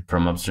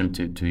 from upstream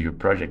to your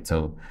project.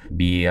 So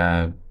be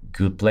a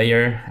good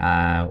player.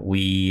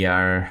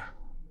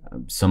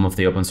 Some of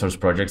the open source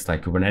projects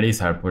like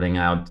Kubernetes are putting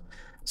out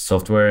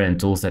software and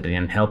tools that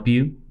can help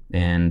you.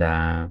 And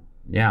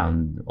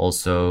and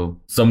also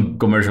some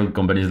commercial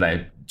companies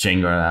like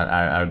Chainguard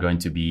are going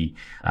to be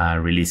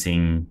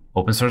releasing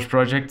open source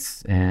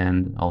projects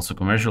and also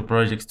commercial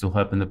projects to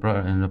help in the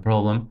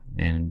problem.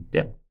 And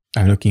yeah.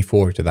 I'm looking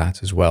forward to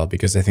that as well,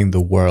 because I think the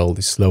world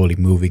is slowly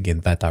moving in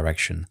that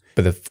direction.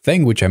 But the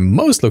thing which I'm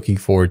most looking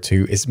forward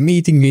to is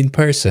meeting you in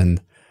person.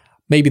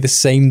 Maybe the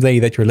same day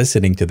that you're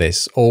listening to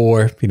this,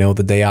 or,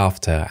 the day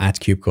after at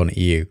KubeCon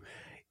EU.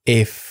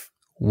 If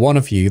one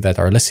of you that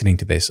are listening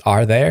to this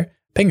are there,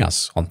 ping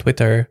us on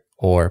Twitter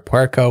or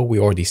Puerco. We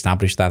already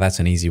established that. That's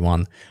an easy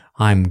one.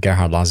 I'm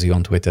Gerhard Lazio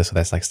on Twitter, so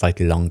that's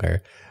slightly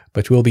longer.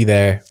 But we'll be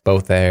there,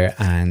 both there,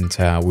 and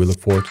we look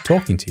forward to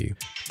talking to you.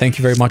 Thank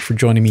you very much for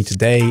joining me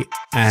today,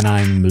 and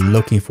I'm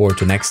looking forward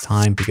to next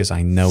time, because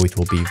I know it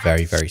will be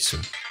very, very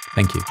soon.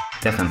 Thank you.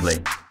 Definitely.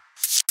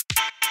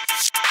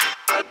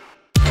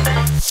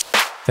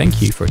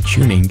 Thank you for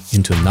tuning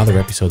into another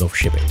episode of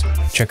Ship It.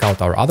 Check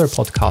out our other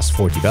podcasts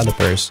for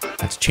developers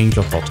at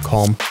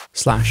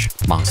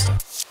changelog.com/master.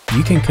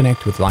 You can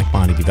connect with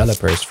like-minded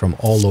developers from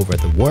all over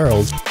the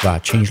world via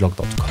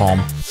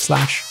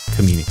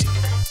changelog.com/community.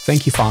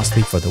 Thank you,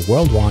 Fastly, for the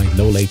worldwide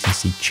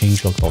low-latency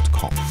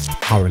changelog.com.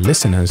 Our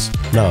listeners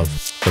love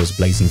those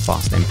blazing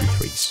fast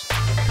MP3s.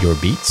 Your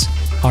beats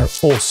are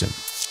awesome,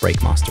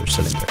 Breakmaster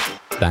Cylinder.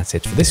 That's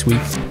it for this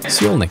week.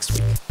 See you all next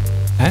week.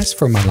 As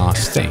for my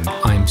last thing,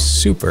 I'm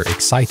super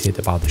excited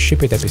about the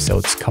Ship It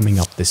episodes coming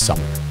up this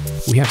summer.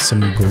 We have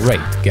some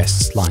great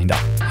guests lined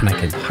up, and I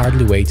can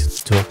hardly wait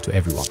to talk to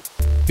everyone.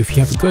 If you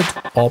have a good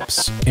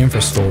ops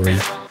infra story,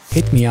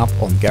 hit me up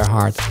on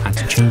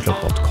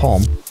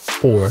gerhard@changelog.com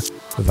or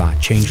via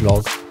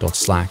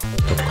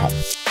changelog.slack.com.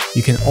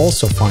 You can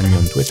also find me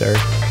on Twitter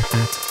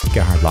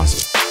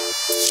 @GerhardLazio.